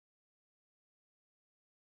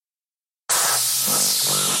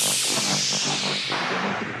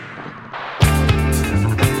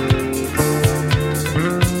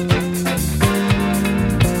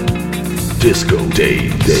Disco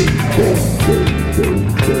Days.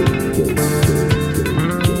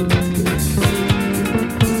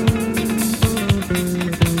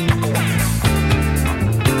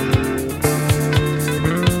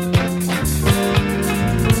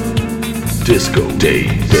 Disco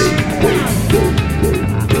Days.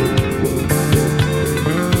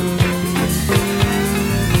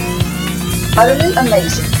 Utterly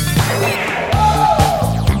amazing.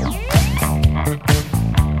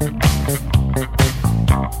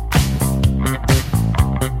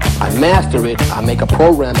 I master it, I make a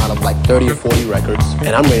program out of like 30 or 40 records,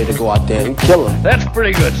 and I'm ready to go out there and kill them. That's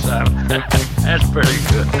pretty good, son. That's pretty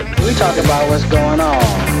good. We talk about what's going on.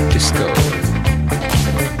 Disco.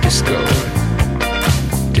 Disco.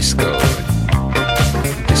 Disco.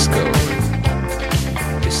 Disco.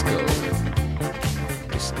 Disco.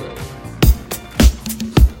 Disco.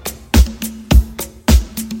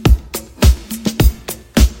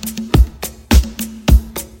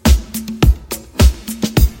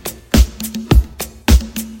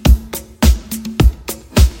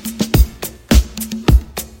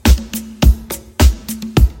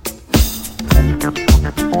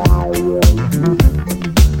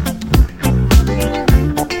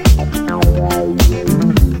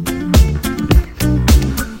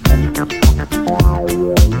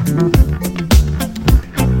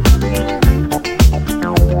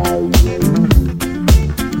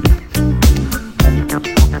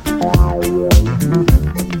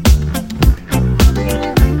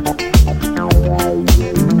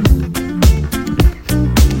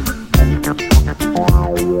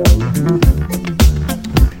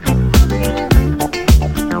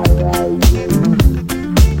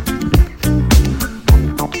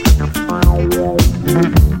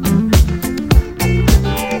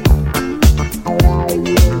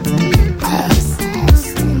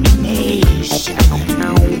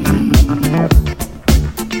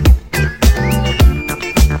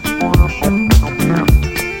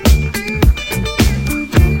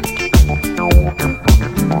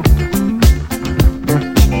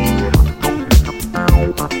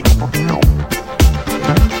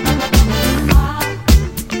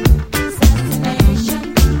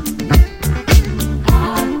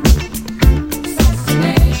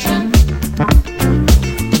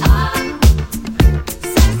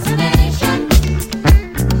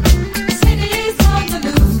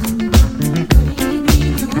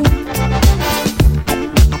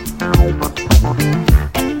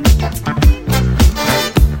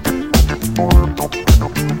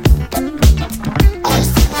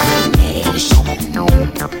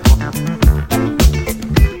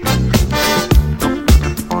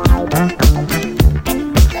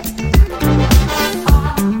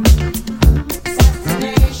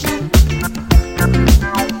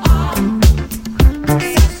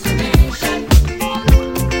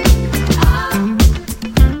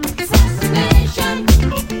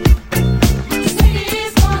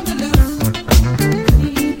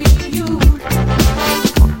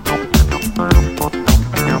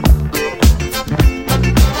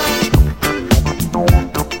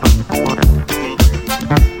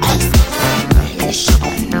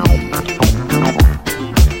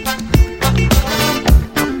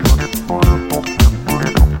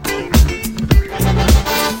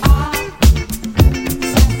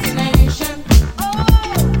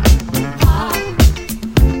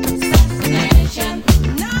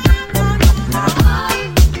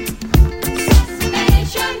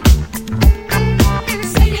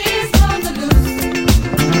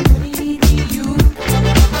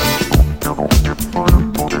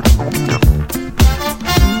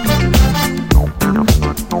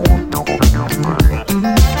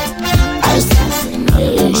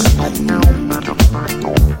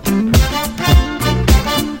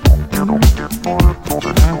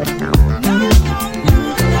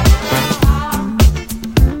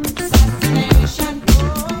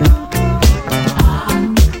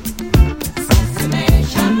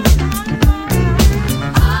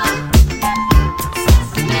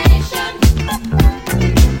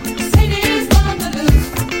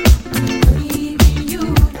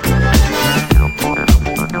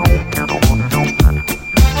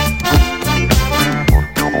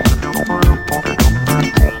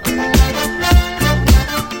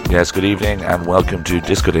 Yes, good evening and welcome to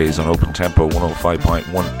Disco Days on Open Tempo 105.1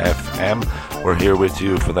 FM. We're here with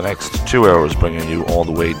you for the next 2 hours, bringing you all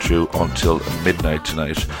the way through until midnight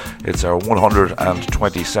tonight. It's our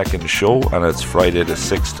 122nd show and it's Friday the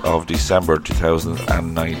 6th of December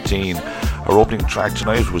 2019. Our opening track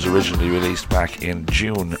tonight was originally released back in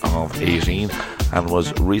June of 18 and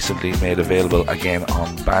was recently made available again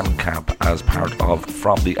on Bandcamp as part of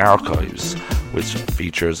From the Archives, which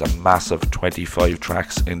features a massive 25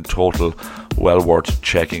 tracks in total, well worth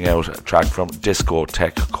checking out. A track from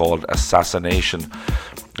Discotheque called Assassination,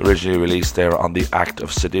 originally released there on the Act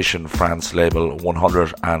of Sedition France label,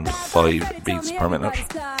 105 beats per minute.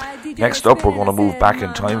 Next up, we're going to move back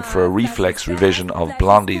in time for a reflex revision of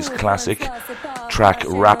Blondie's classic track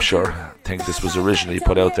Rapture. I think this was originally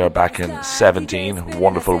put out there back in 17.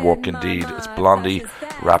 Wonderful work indeed. It's Blondie,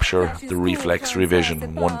 Rapture, the reflex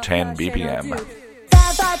revision, 110 BPM.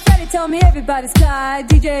 Daddy told me everybody's fly,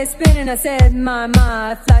 DJ spinning, I said my,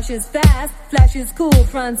 flash is fast, flash is cool,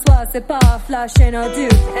 Francois, c'est pas, flash ain't no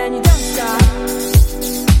dude, and you don't stop.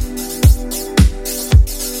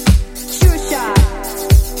 Sure shot.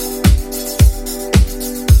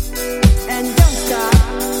 And you don't stop.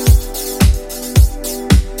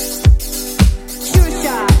 Sure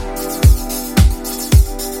shot.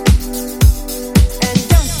 And you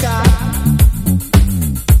don't stop.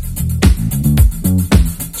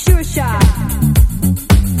 Sure shot.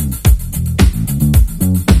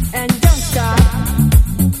 And you don't stop.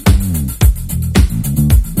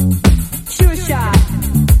 Sure shot.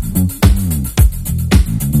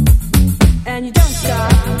 And you don't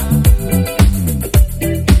stop.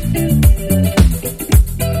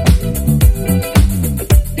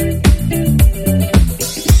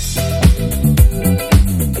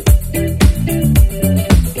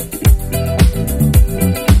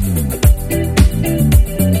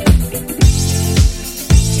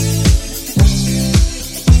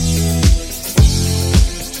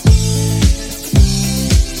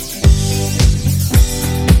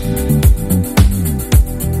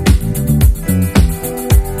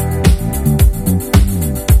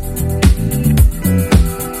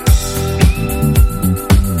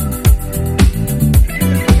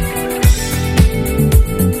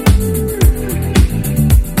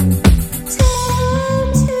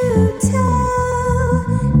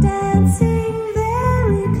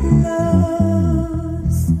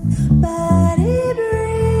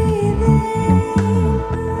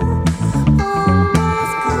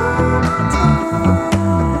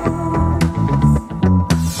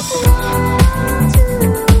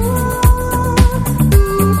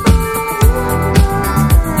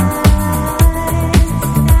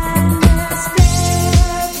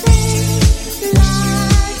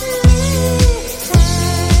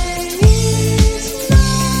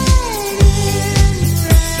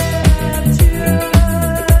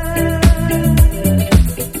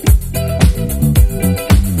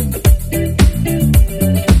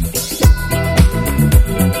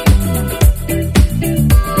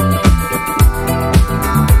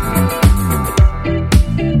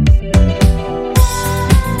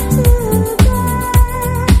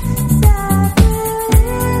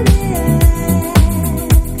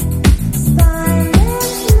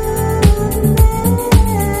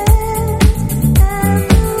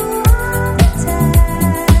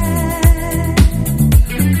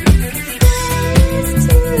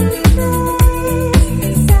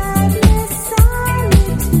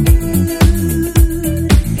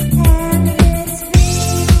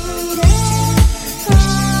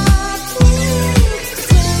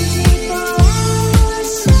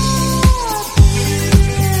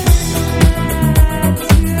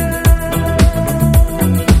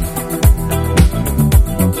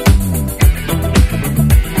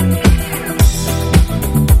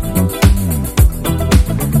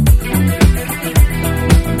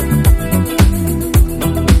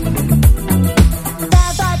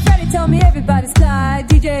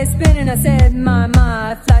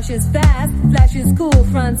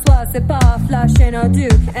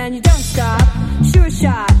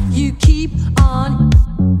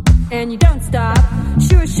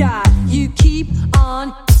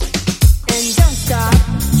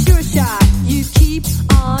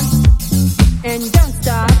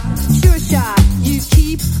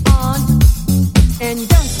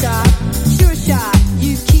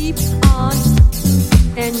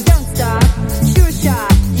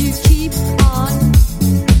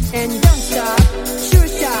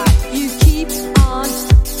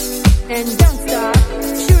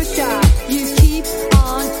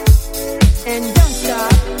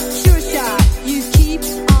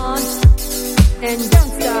 And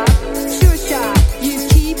don't stop.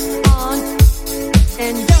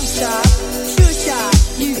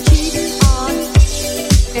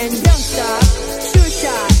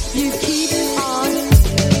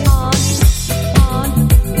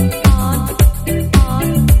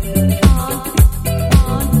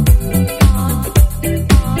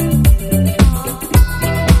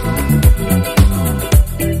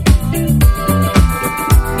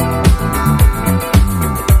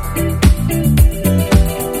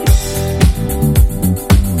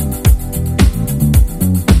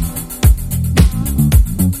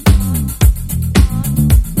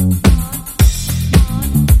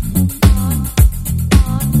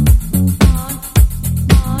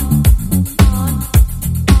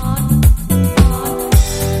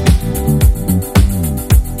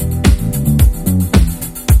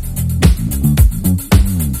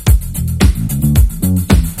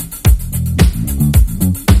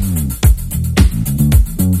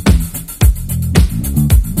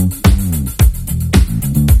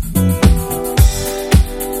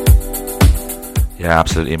 Yeah,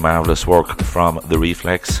 absolutely marvellous work from The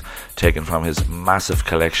Reflex, taken from his massive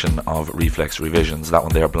collection of Reflex revisions. That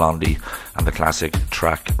one there, Blondie, and the classic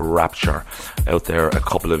track Rapture, out there a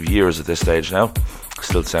couple of years at this stage now,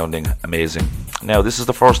 still sounding amazing. Now, this is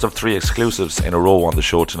the first of 3 exclusives in a row on the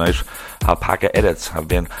show tonight. Alpaca Edits have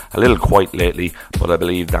been a little quiet lately, but I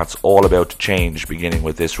believe that's all about to change, beginning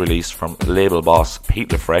with this release from label boss Pete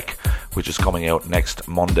LaFrec, which is coming out next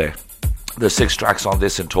Monday. There's 6 tracks on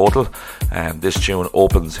this in total, and this tune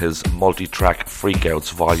opens his multi-track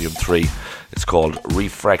Freakouts Volume 3. It's called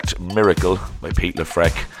Refrect Miracle by Pete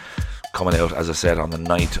LaFrec, coming out, as I said, on the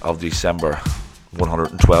 9th of December.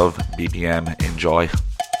 112 BPM. Enjoy.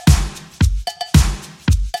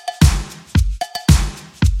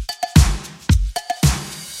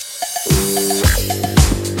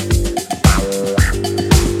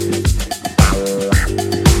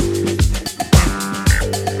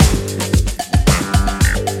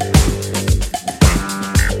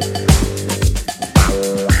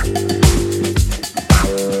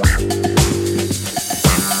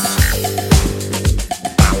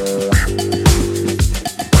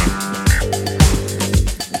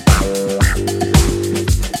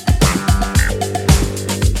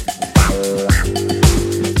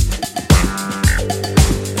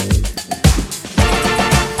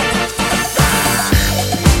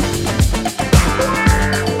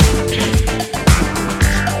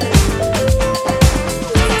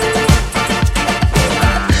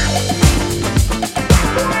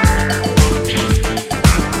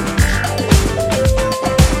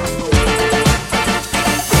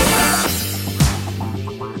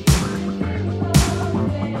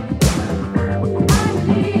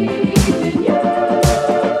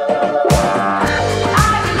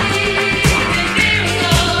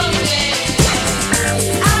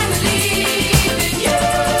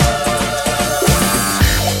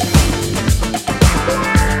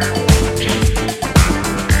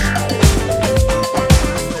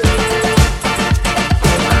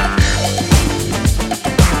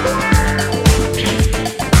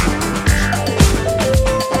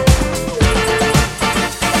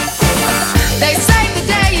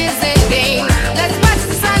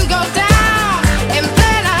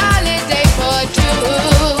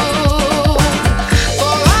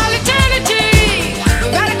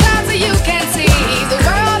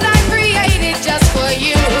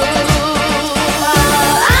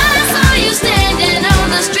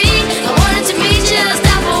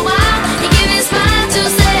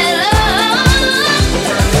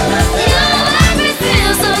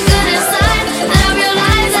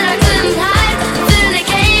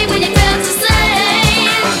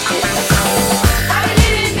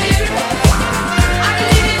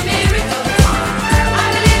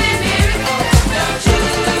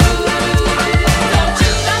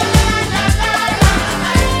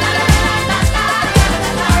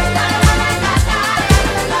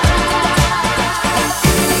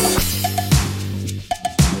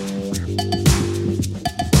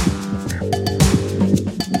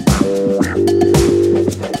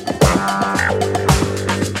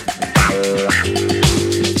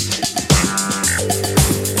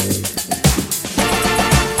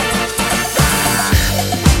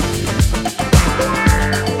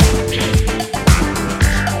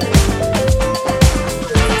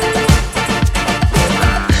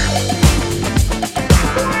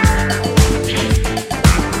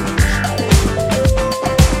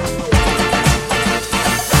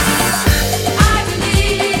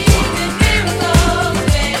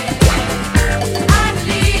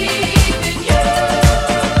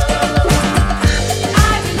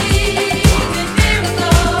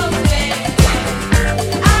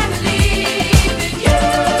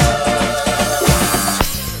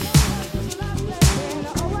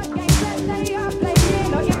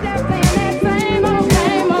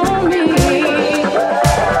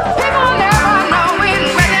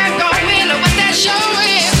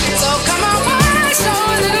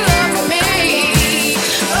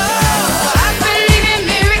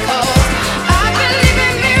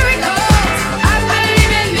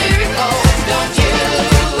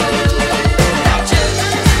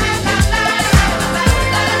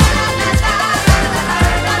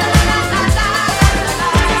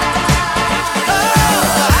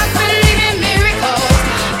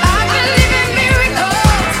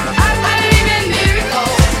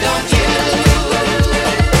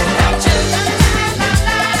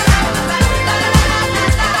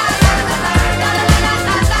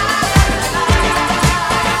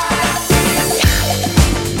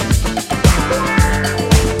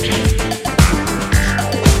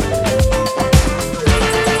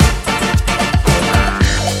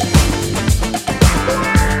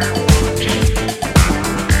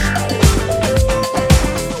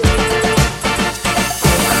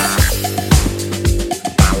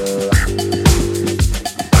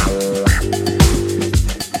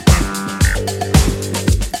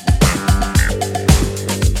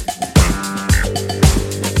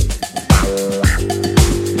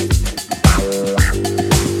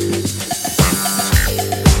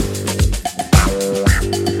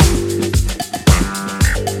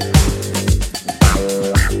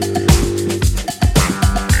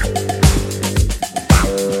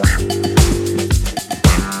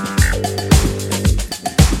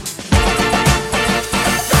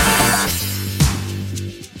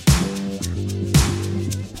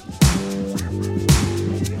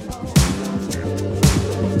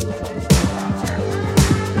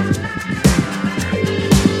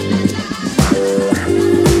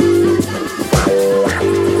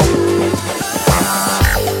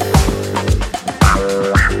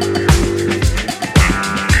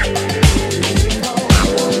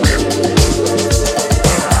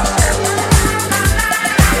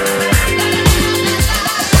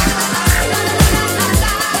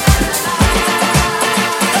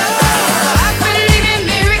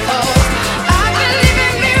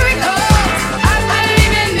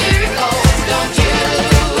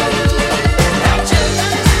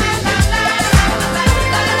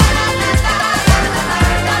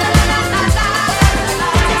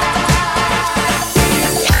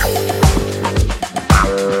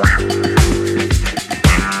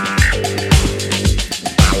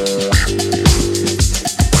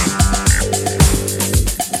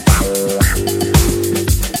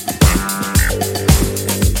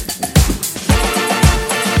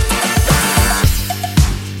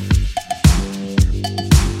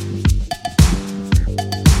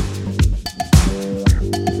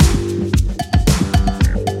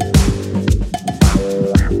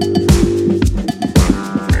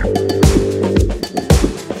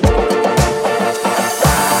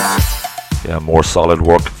 solid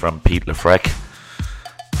work from Pete LaFrec,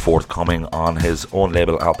 forthcoming on his own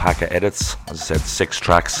label Alpaca Edits. As I said, 6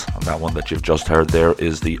 tracks, and that one that you've just heard there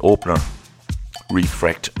is the opener,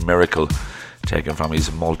 Refrect Miracle, taken from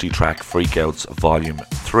his multi-track Freakouts Volume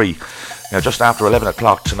 3. Now, just after 11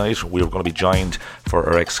 o'clock tonight, we're going to be joined for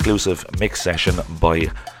our exclusive mix session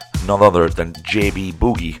by none other than JB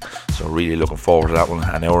Boogie. So really looking forward to that one.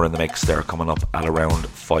 An hour in the mix there, coming up at around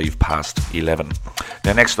 11:05.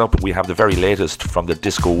 Now, next up, we have the very latest from the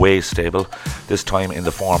Disco Way stable, this time in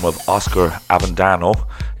the form of Oscar Avendano,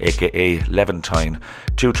 aka Levantine.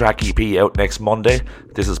 2-track EP out next Monday.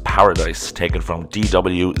 This is Paradise, taken from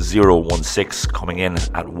DW016, coming in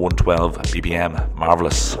at 112 BPM.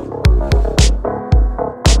 Marvellous.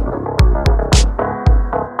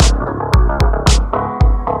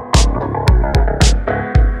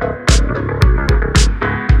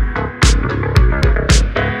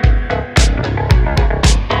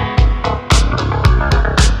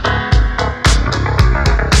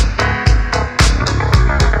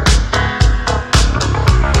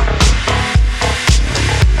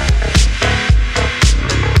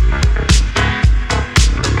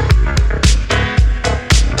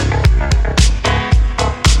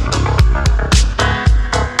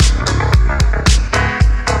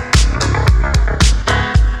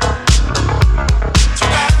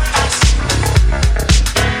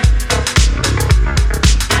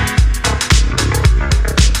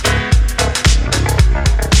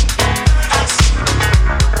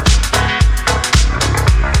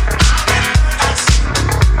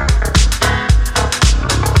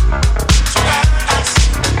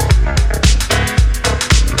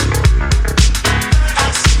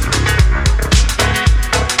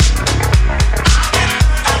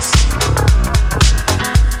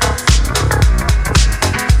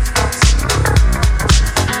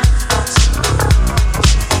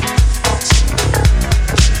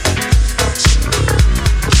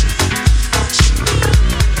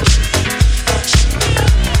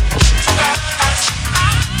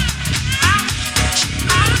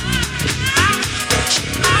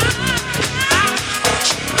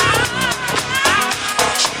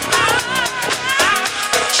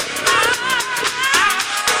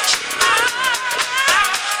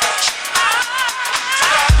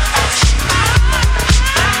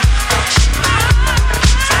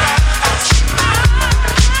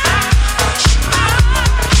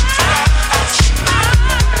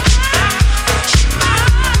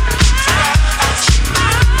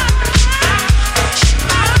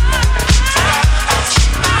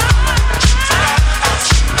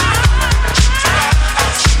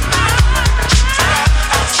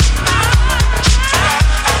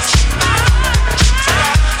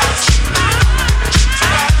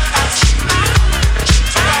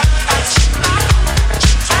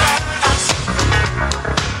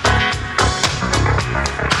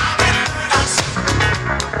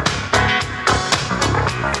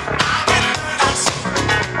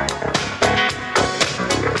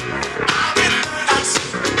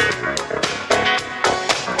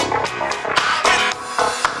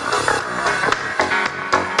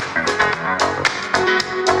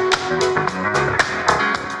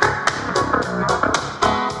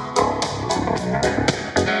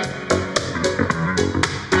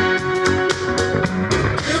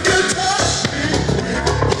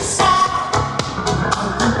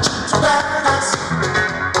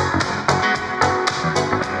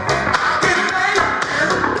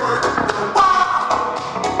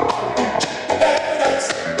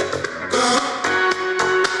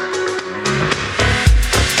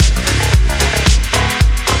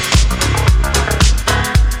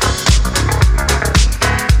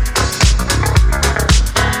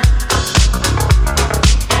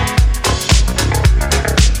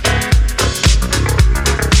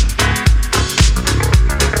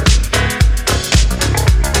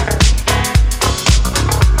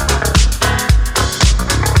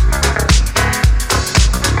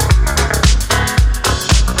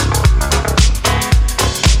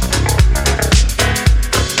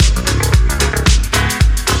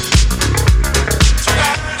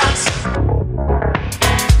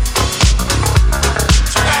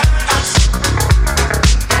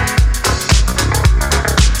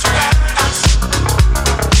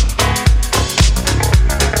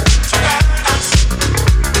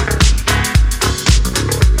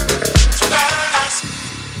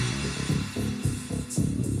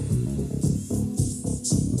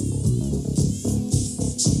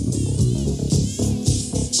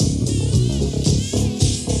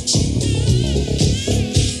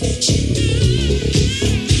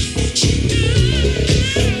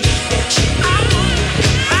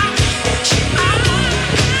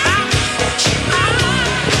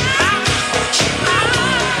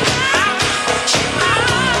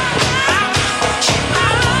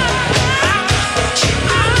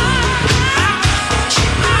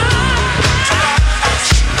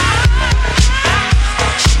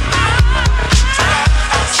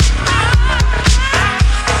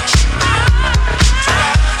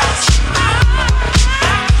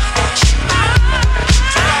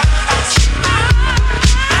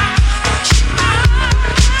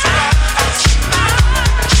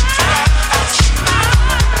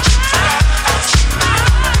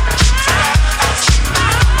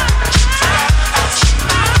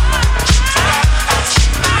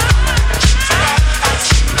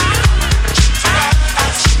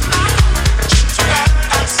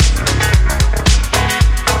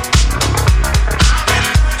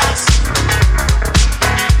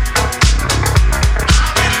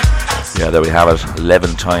 there we have it,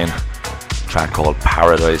 Levantine, track called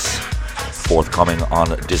Paradise, forthcoming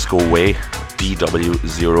on Disco Way,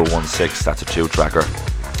 DW016, that's a 2-tracker.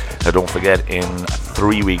 Now don't forget, in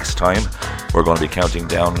 3 weeks' time, we're going to be counting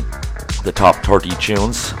down the top 30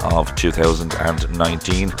 tunes of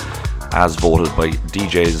 2019, as voted by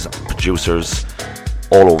DJs, producers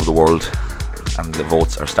all over the world, and the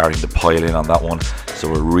votes are starting to pile in on that one, so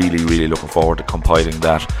we're really looking forward to compiling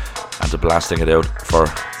that and to blasting it out for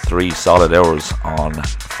 3 solid hours on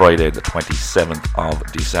Friday the 27th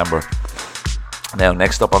of December. Now,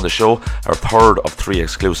 next up on the show, our third of 3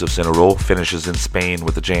 exclusives in a row finishes in Spain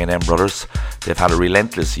with the J&M Brothers. They've had a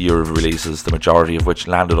relentless year of releases, the majority of which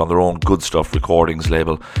landed on their own Good Stuff Recordings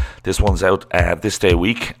label. This one's out this day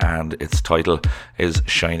week, and its title is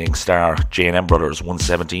Shining Star. J&M Brothers,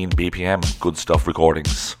 117 BPM, Good Stuff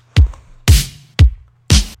Recordings.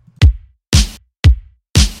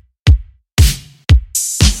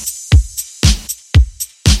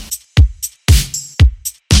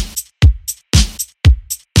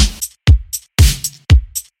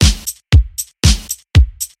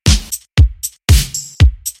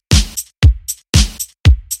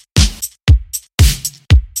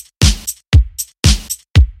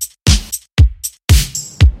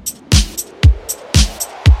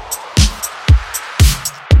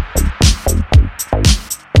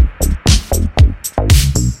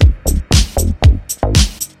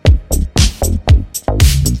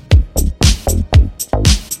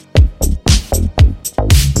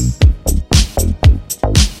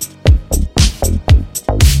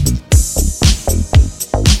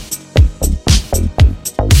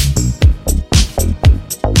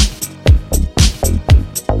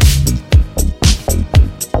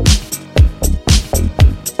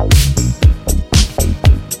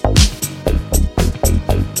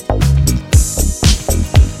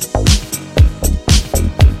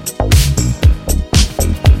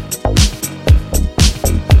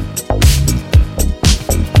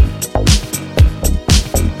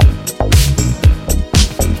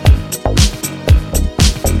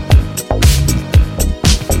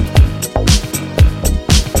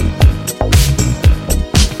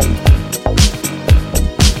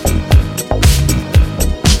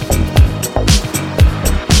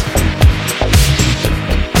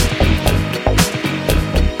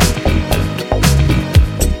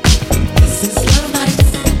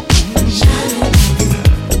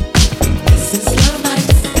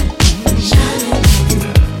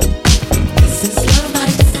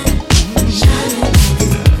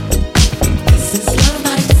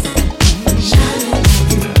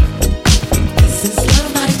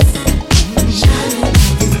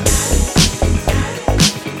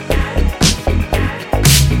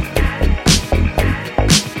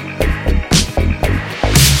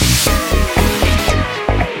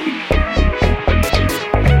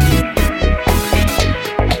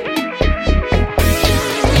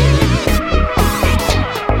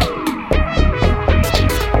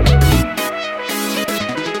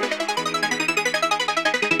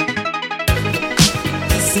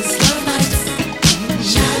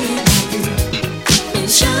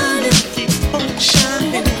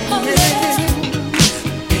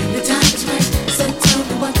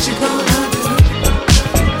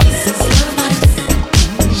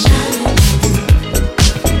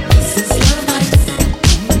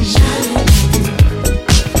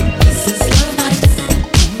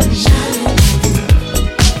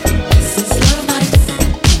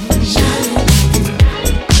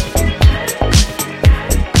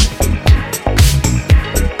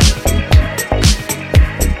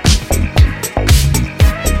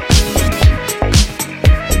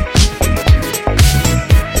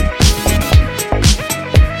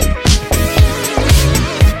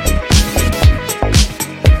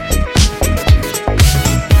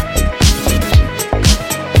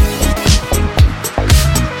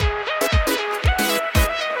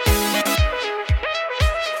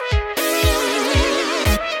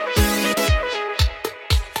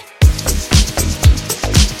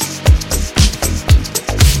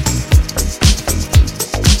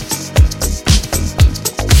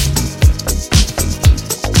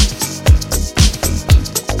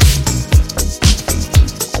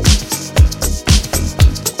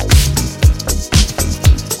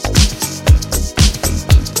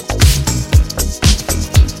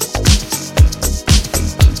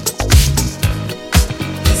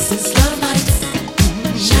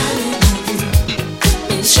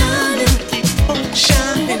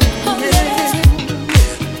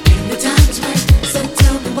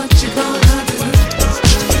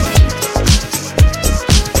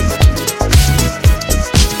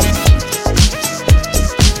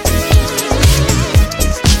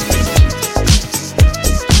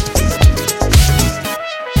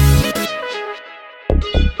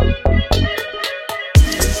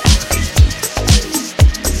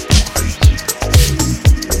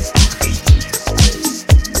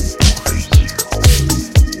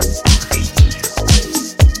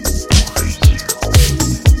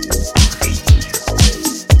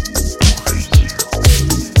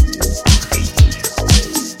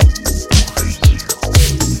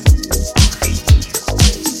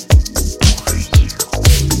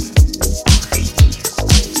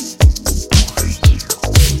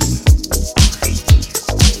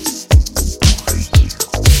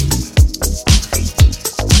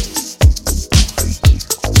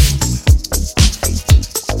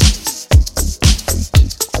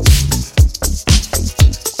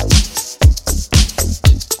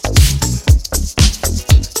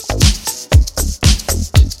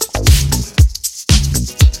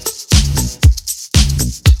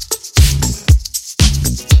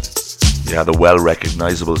 Yeah, the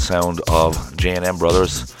well-recognisable sound of J&M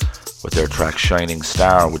Brothers with their track Shining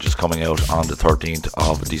Star, which is coming out on the 13th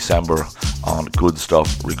of December on Good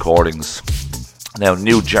Stuff Recordings. Now,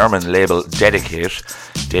 new German label Dedicate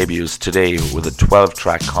debuts today with a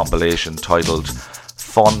 12-track compilation titled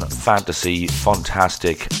Fun Fantasy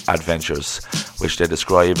Fantastic Adventures, which they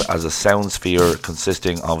describe as a soundsphere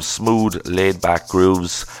consisting of smooth, laid-back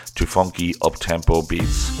grooves to funky up-tempo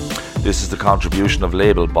beats. This is the contribution of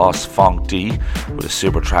label boss Funk D with a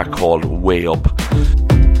super track called Way Up.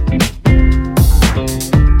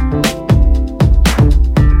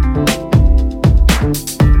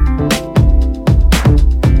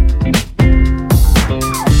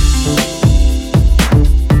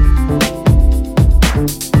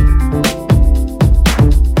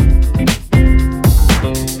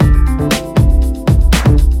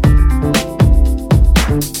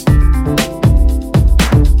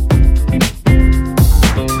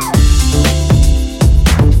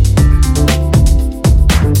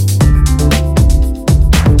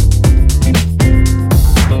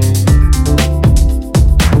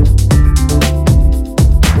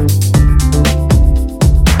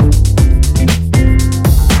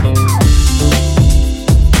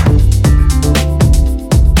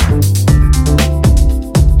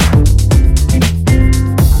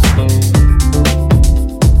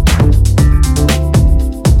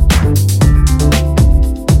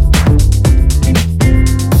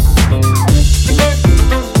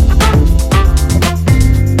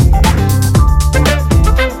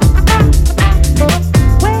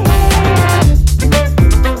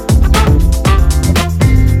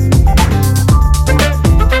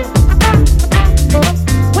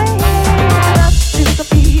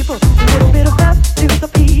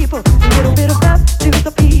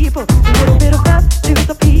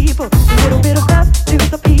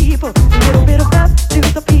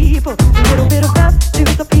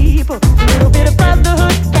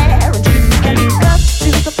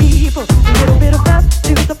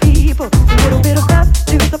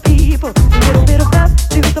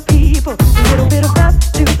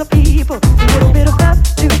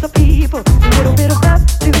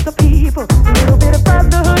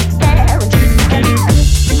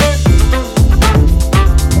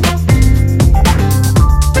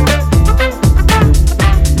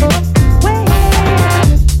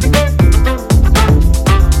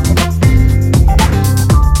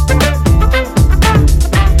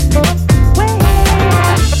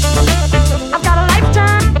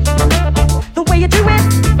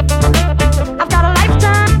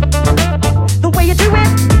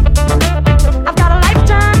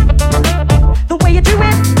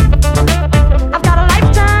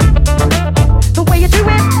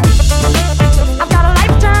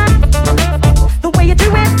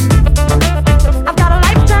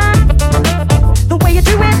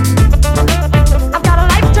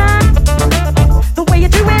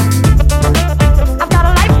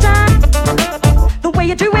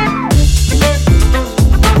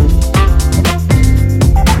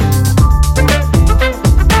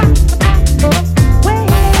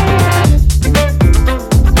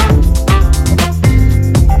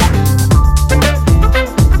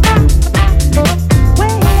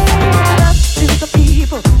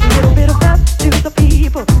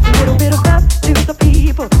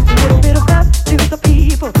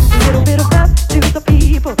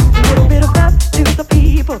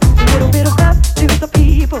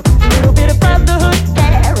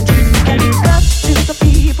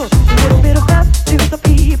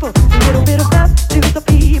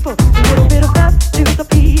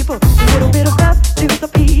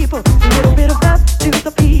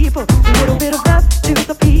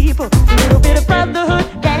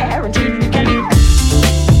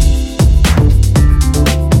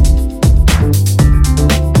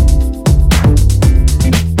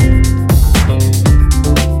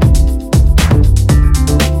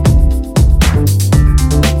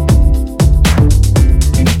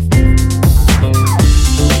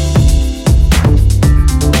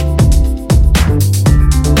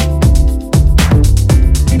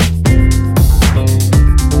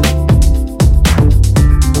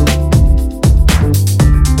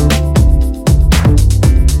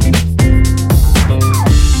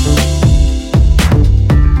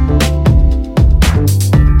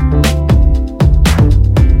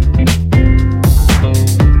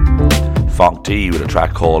 Funk D with a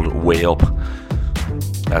track called Way Up.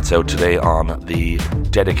 That's out today on the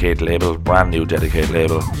Dedicate label, brand new Dedicate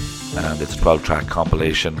label, and it's a 12-track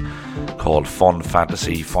compilation called Fun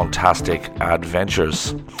Fantasy Fantastic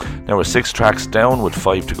Adventures. Now we're 6 tracks down with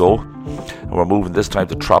 5 to go, and we're moving this time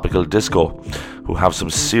to Tropical Disco, who have some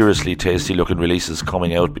seriously tasty looking releases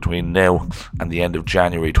coming out between now and the end of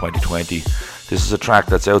January 2020. This is a track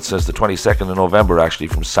that's out since the 22nd of November, actually,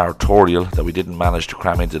 from Sartorial, that we didn't manage to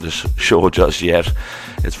cram into the show just yet.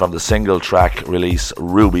 It's from the single track release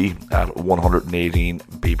Ruby at 118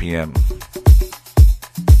 BPM.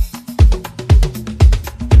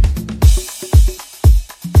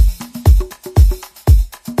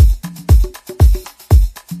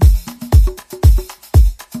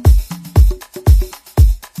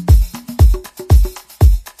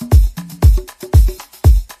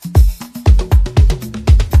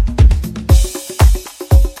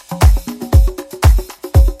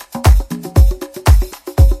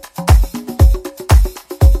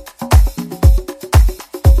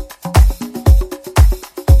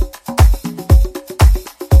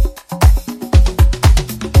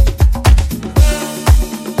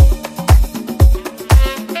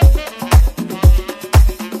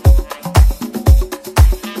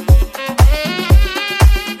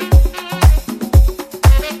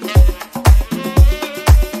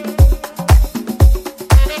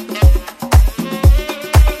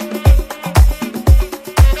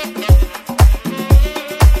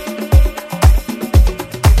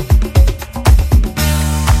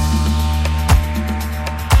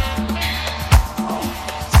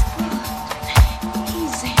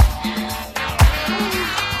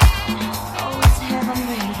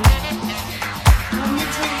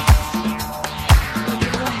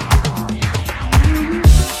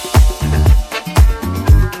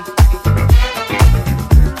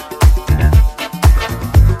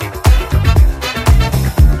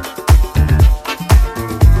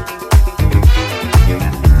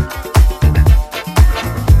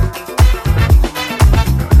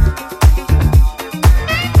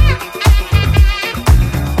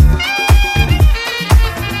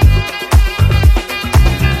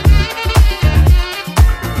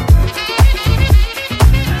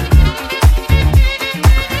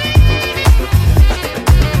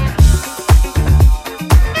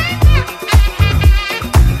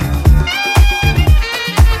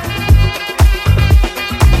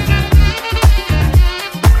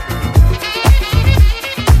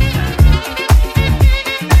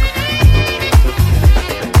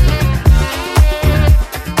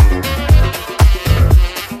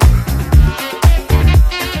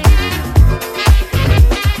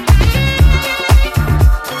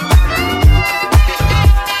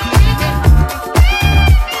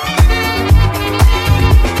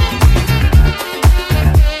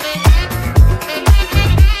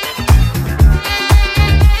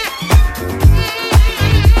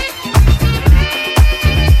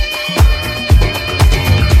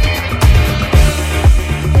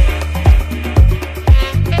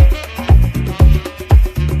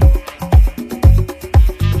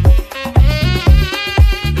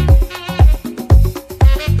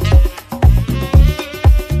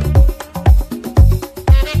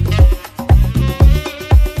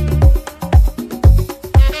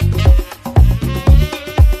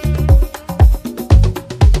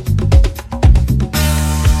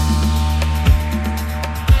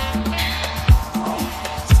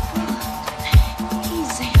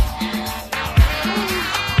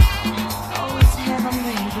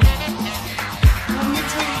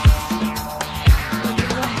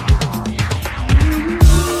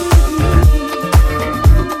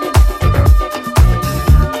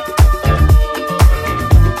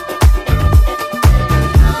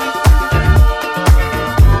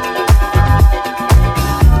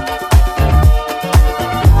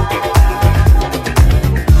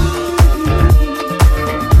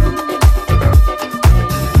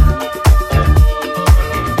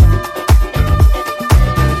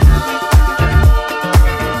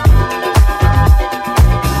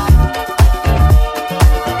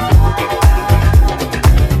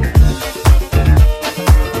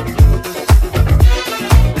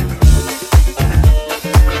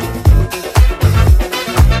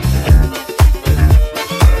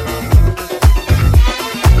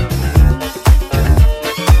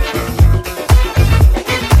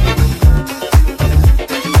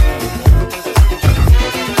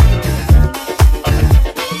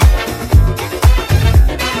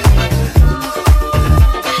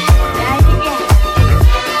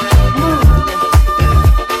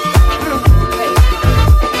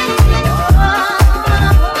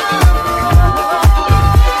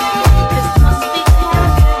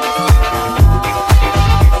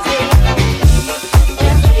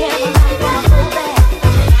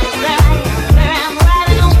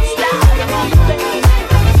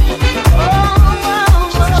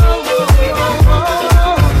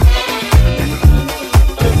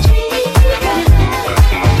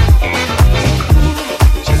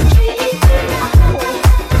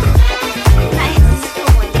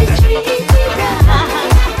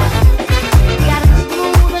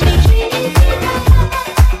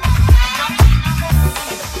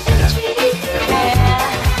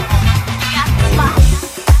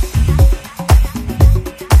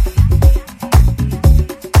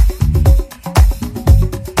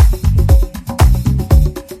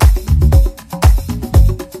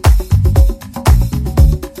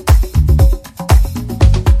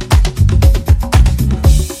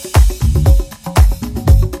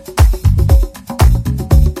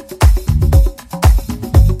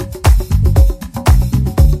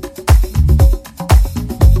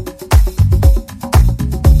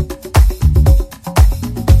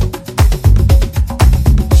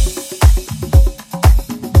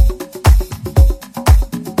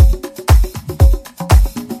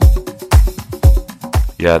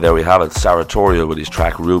 Yeah, there we have it. Saratoria with his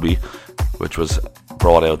track Ruby, which was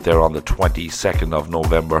brought out there on the 22nd of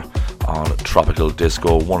November on Tropical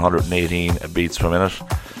Disco, 118 beats per minute.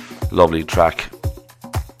 Lovely track.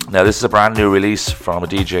 Now this is a brand new release from a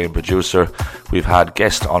DJ and producer we've had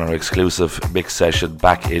guest on our exclusive mix session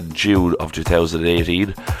back in June of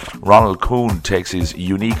 2018. Ronald Kuhn takes his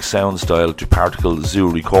unique sound style to Particle Zoo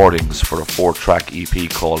Recordings for a 4-track EP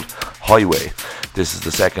called Highway. This is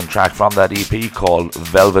the second track from that EP called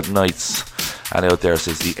Velvet Nights, and out there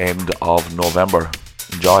since the end of November.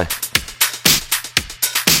 Enjoy.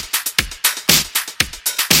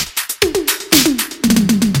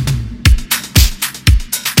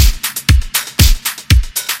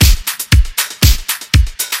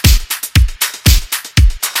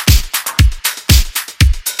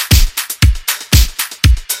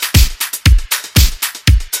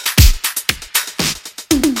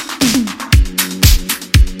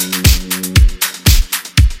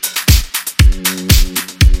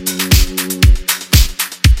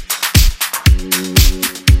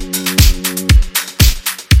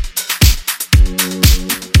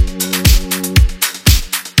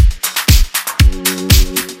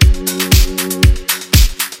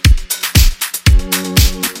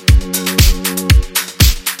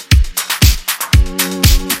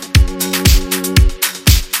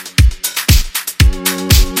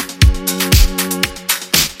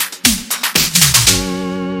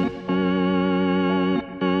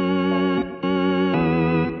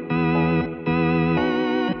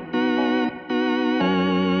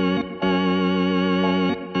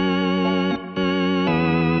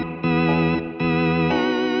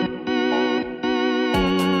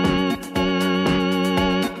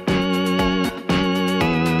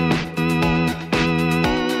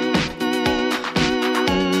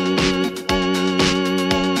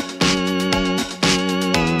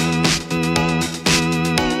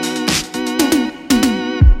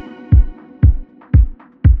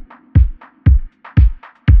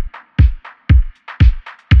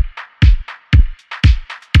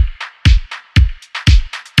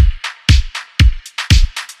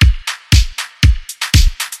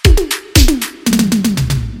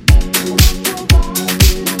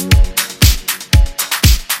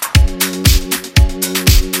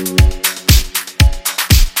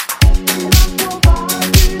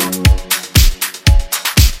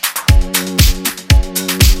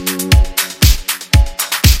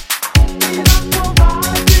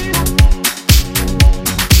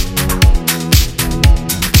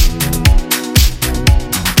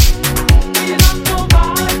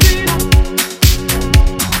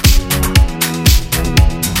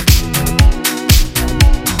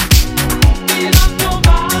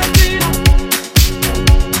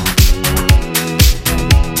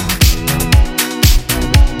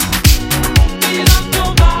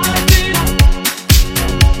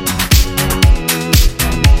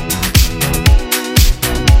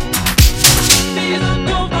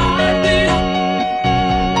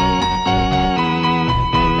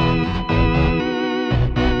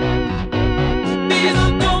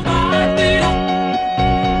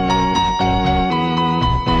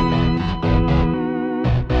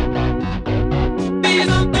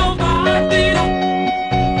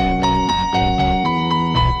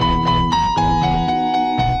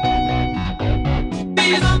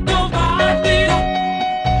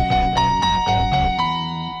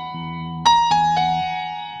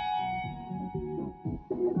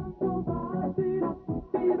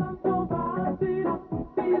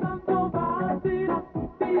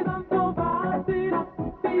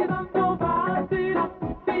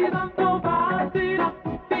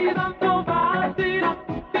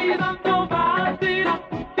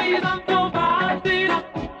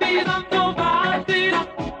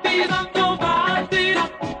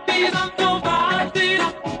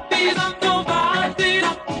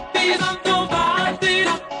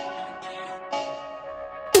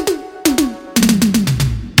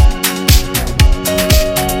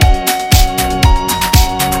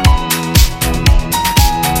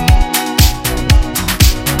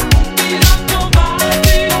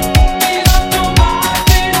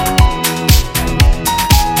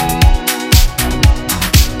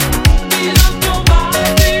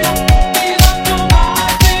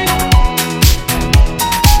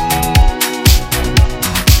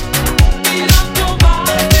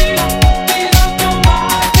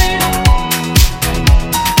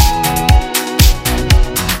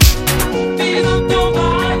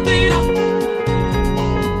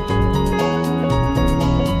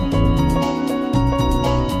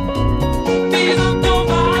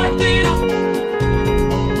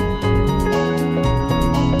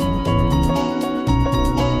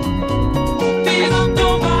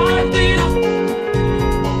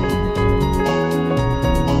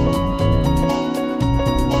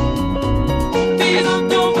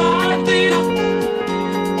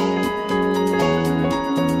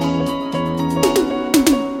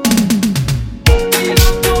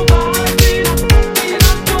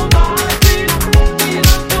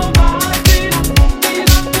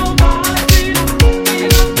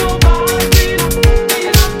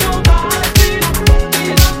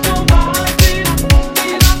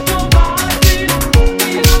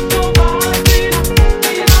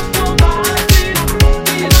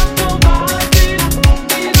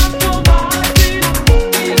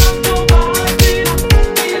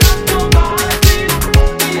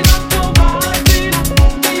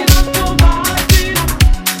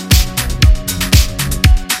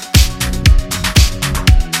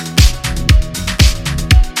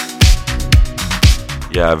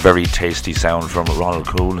 very tasty sound from Ronald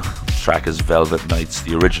Coon. The track is Velvet Nights,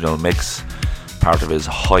 the original mix, part of his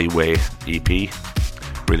Highway EP,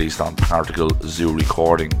 released on Particle Zoo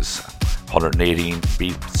Recordings. 118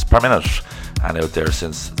 beats per minute and out there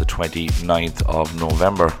since the 29th of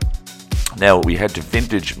November. Now we head to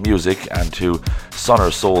vintage music and to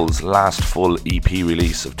Sonor Soul's last full EP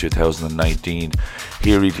release of 2019.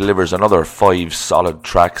 Here he delivers another 5 solid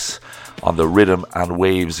tracks on the Rhythm and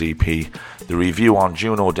Waves EP. The review on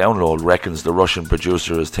Juno Download reckons the Russian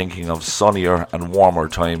producer is thinking of sunnier and warmer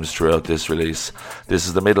times throughout this release. This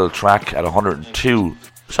is the middle track at 122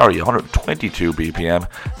 BPM.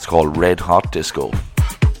 It's called Red Hot Disco.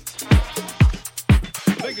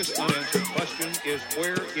 The biggest unanswered question is,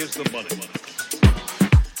 where is the money?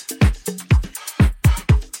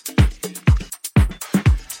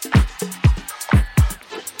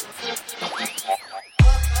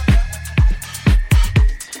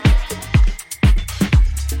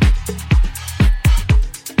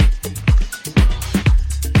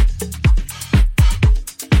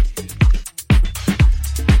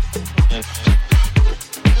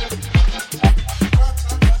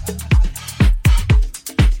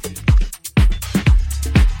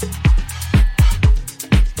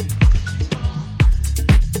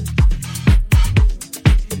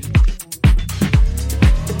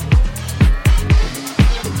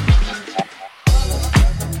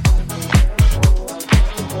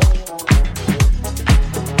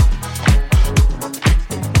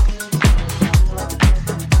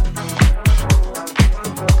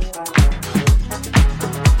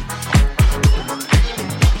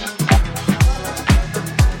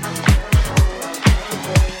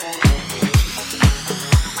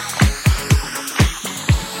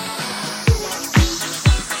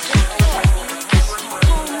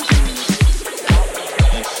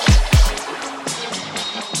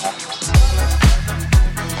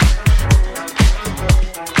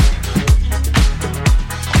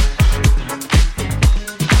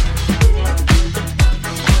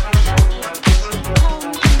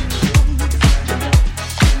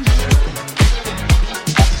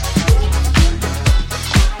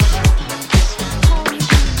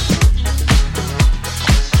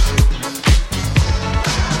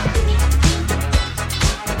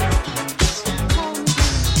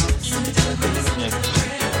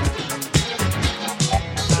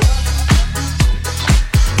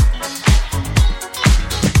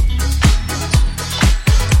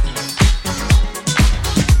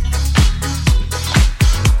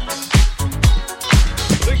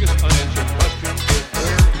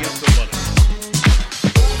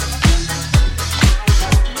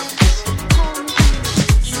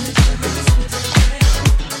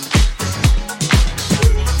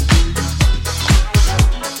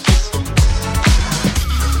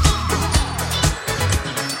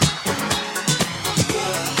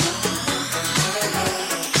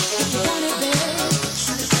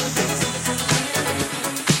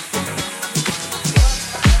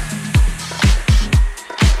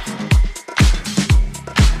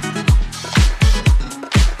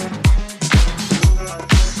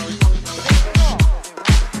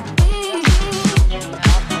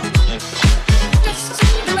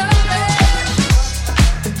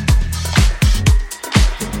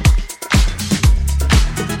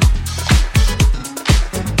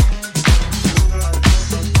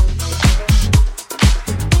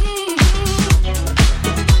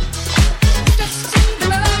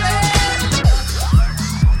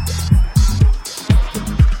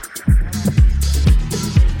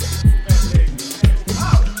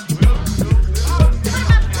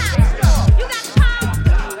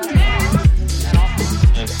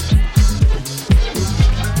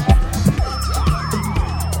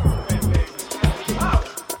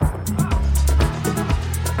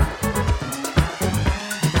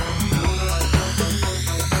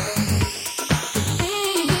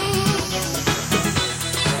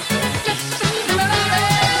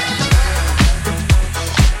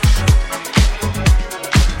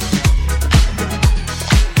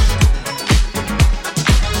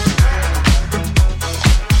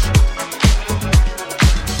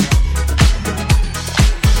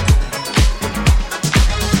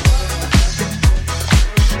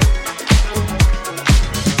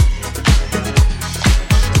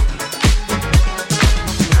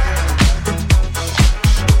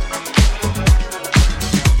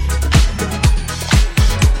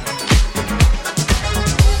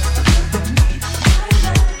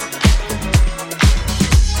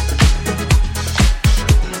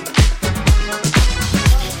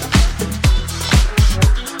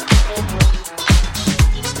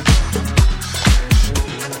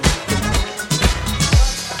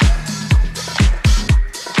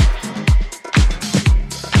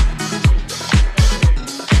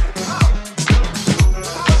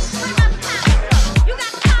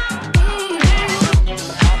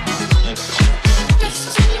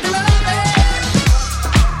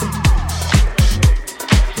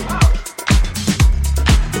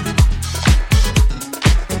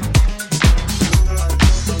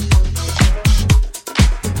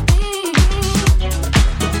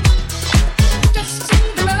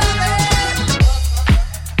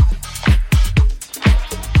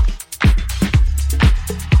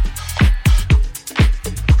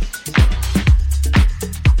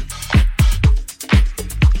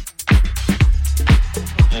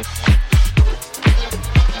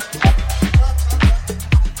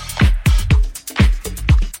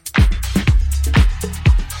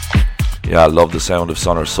 Yeah, I love the sound of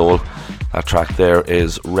Son or Soul. That track there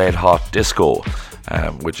is Red Hot Disco,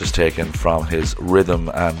 which is taken from his Rhythm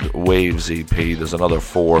and Waves EP. There's another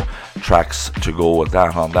 4 tracks to go with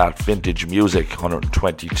that on that. Vintage Music,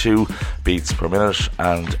 122 beats per minute,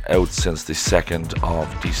 and out since the 2nd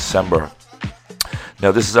of December.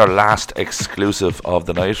 Now, this is our last exclusive of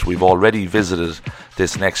the night. We've already visited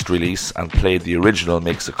this next release and played the original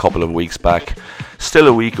mix a couple of weeks back. Still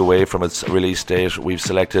a week away from its release date, we've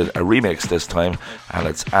selected a remix this time, and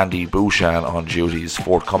it's Andy Bouchan on duties,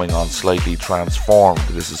 forthcoming on Slightly Transformed.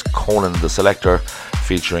 This is Conan the Selector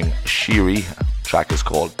featuring Shiri. The track is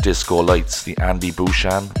called Disco Lights, the Andy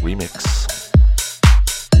Bouchan remix.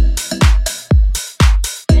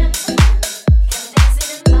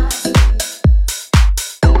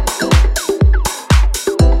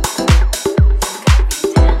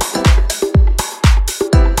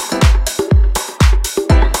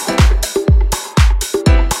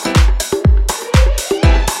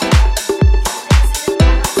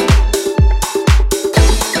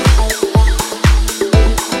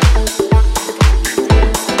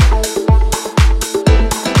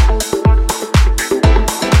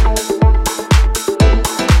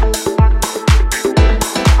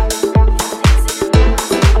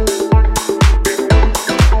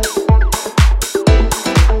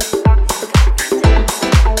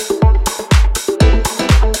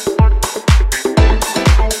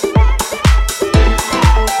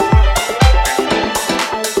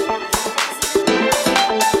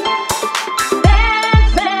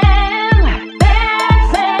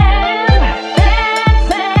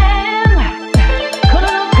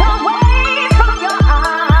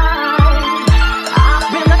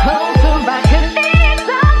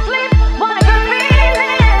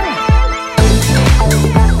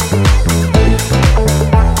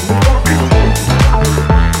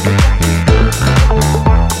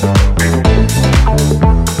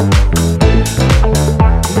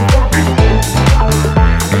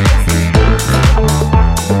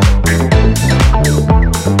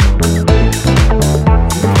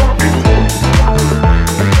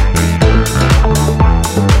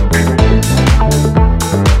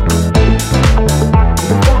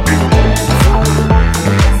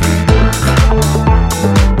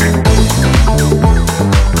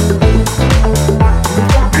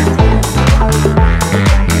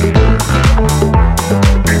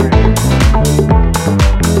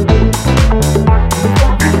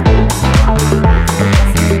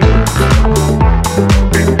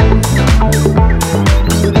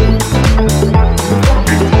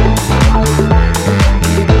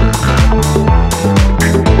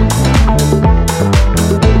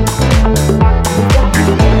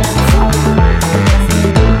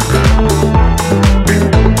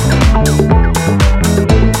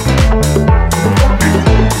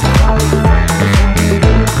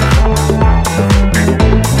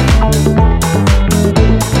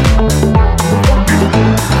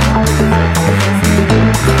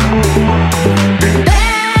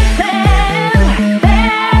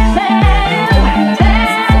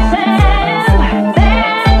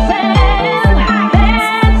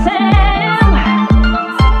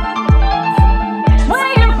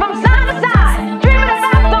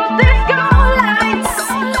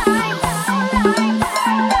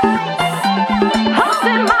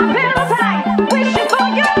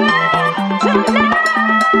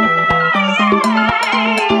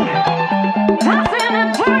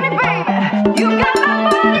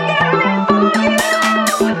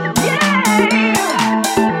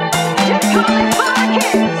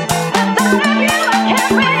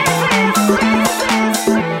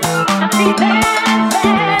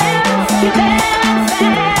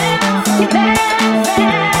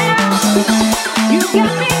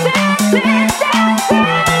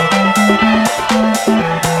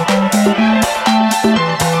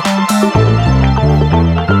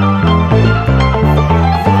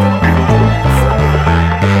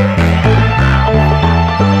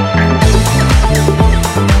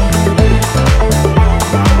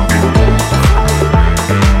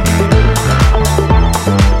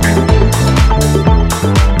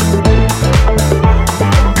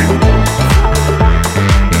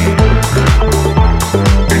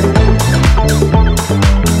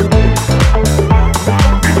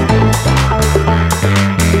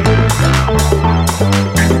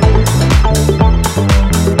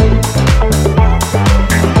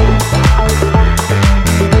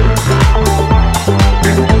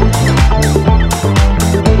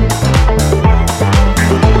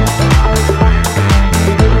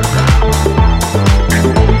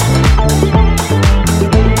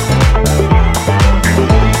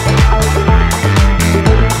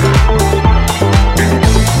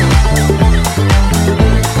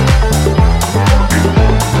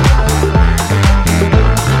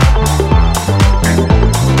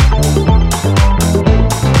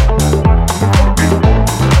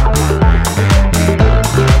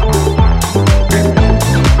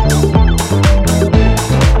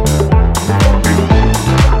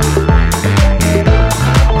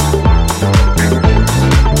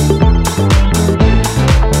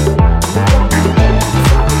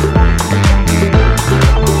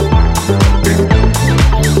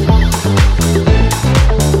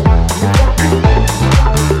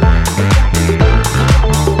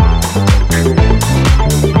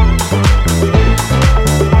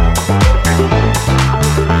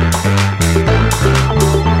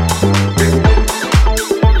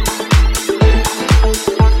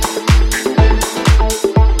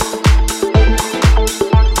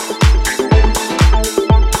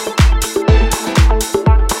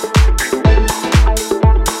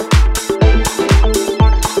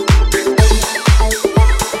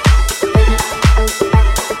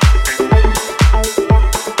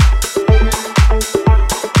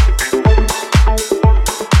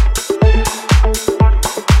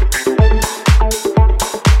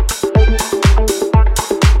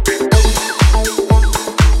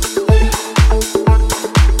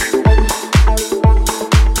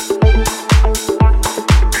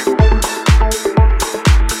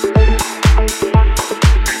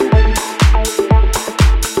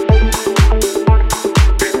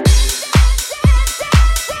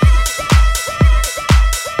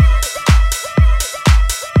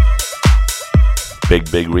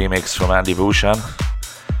 big remix from Andy Bouchan,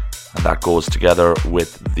 and that goes together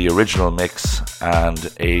with the original mix and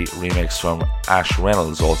a remix from Ash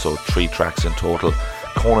Reynolds, also 3 tracks in total.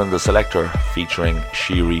 Conan the Selector featuring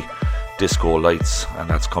Shiri, Disco Lights, and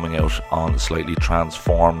that's coming out on Slightly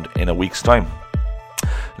Transformed in a week's time.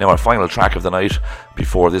 Now, our final track of the night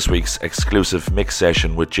before this week's exclusive mix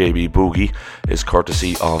session with JB Boogie is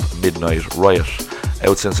courtesy of Midnight Riot.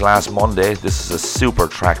 Out since last Monday, this is a super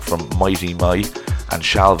track from Mighty Mai and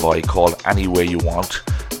Shalvai called Any Way You Want,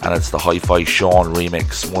 and it's the Hi-Fi Sean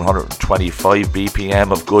remix. 125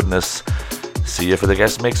 BPM of goodness. See you for the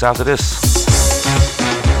guest mix after this.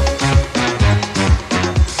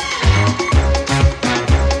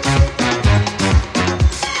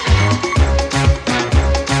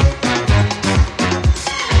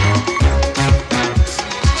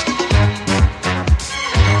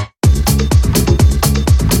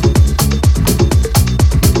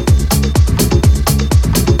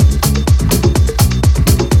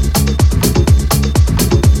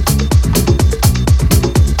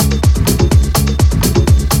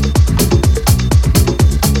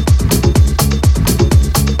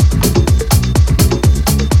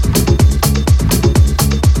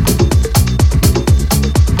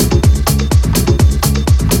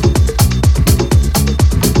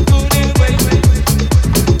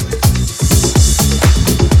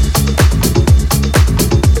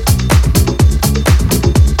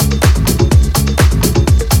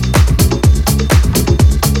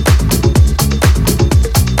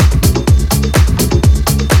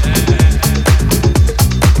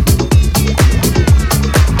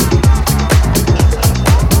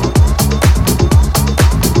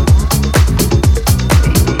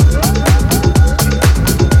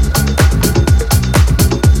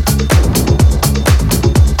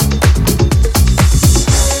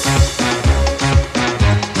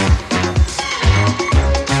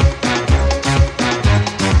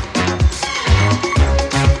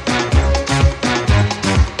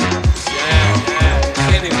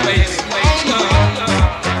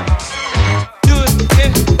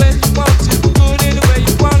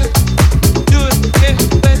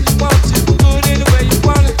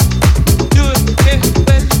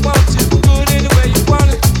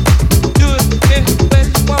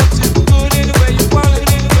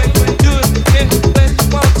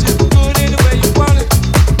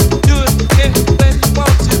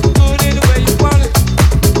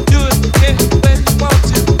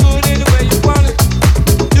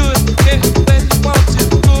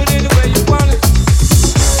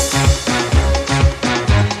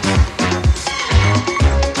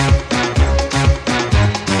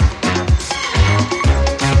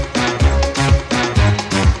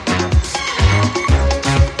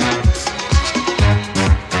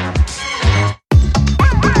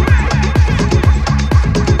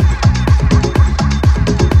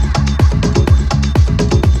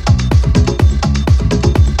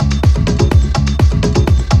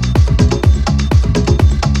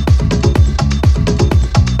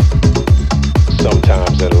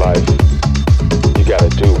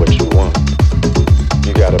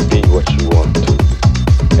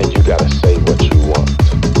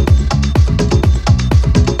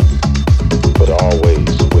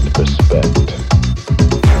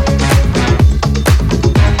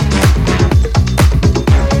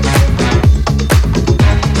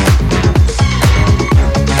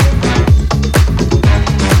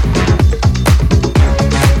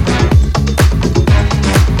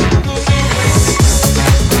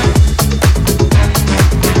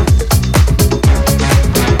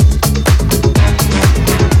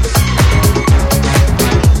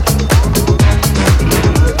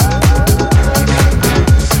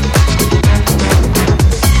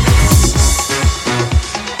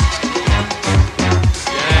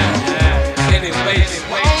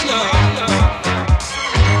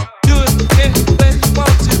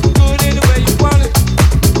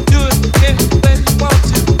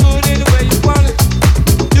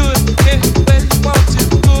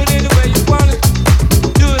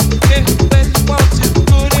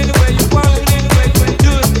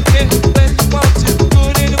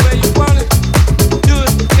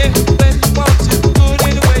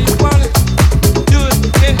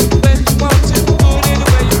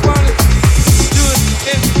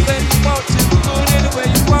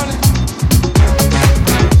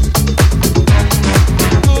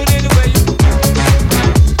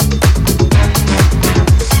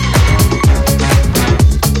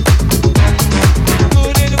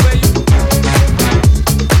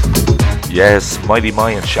 Yes, Mighty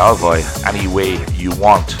Mai and Shalvai, Any Way You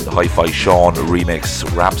Want, the Hi-Fi Sean remix,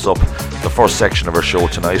 wraps up the first section of our show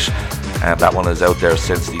tonight, and that one is out there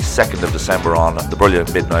since the 2nd of December on the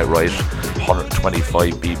brilliant Midnight Ride,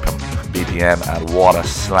 125 BPM, and what a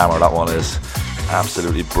slammer that one is.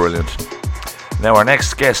 Absolutely brilliant. Now, our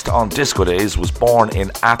next guest on Disco Days was born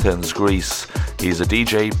in Athens, Greece. He's a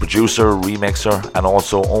DJ, producer, remixer, and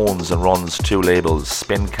also owns and runs 2 labels,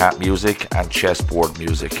 Spin Cat Music and Chessboard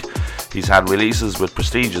Music. He's had releases with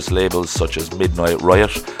prestigious labels such as Midnight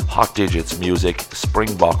Riot, Hot Digits Music,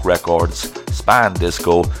 Springbok Records, Span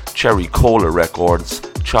Disco, Cherry Cola Records,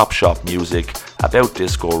 Chop Shop Music, About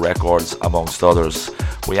Disco Records, amongst others.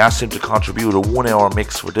 We asked him to contribute a 1-hour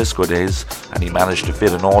mix for Disco Days, and he managed to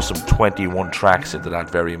fit an awesome 21 tracks into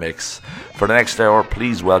that very mix. For the next hour,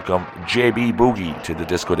 please welcome JB Boogie to the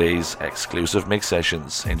Disco Days exclusive mix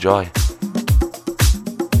sessions. Enjoy.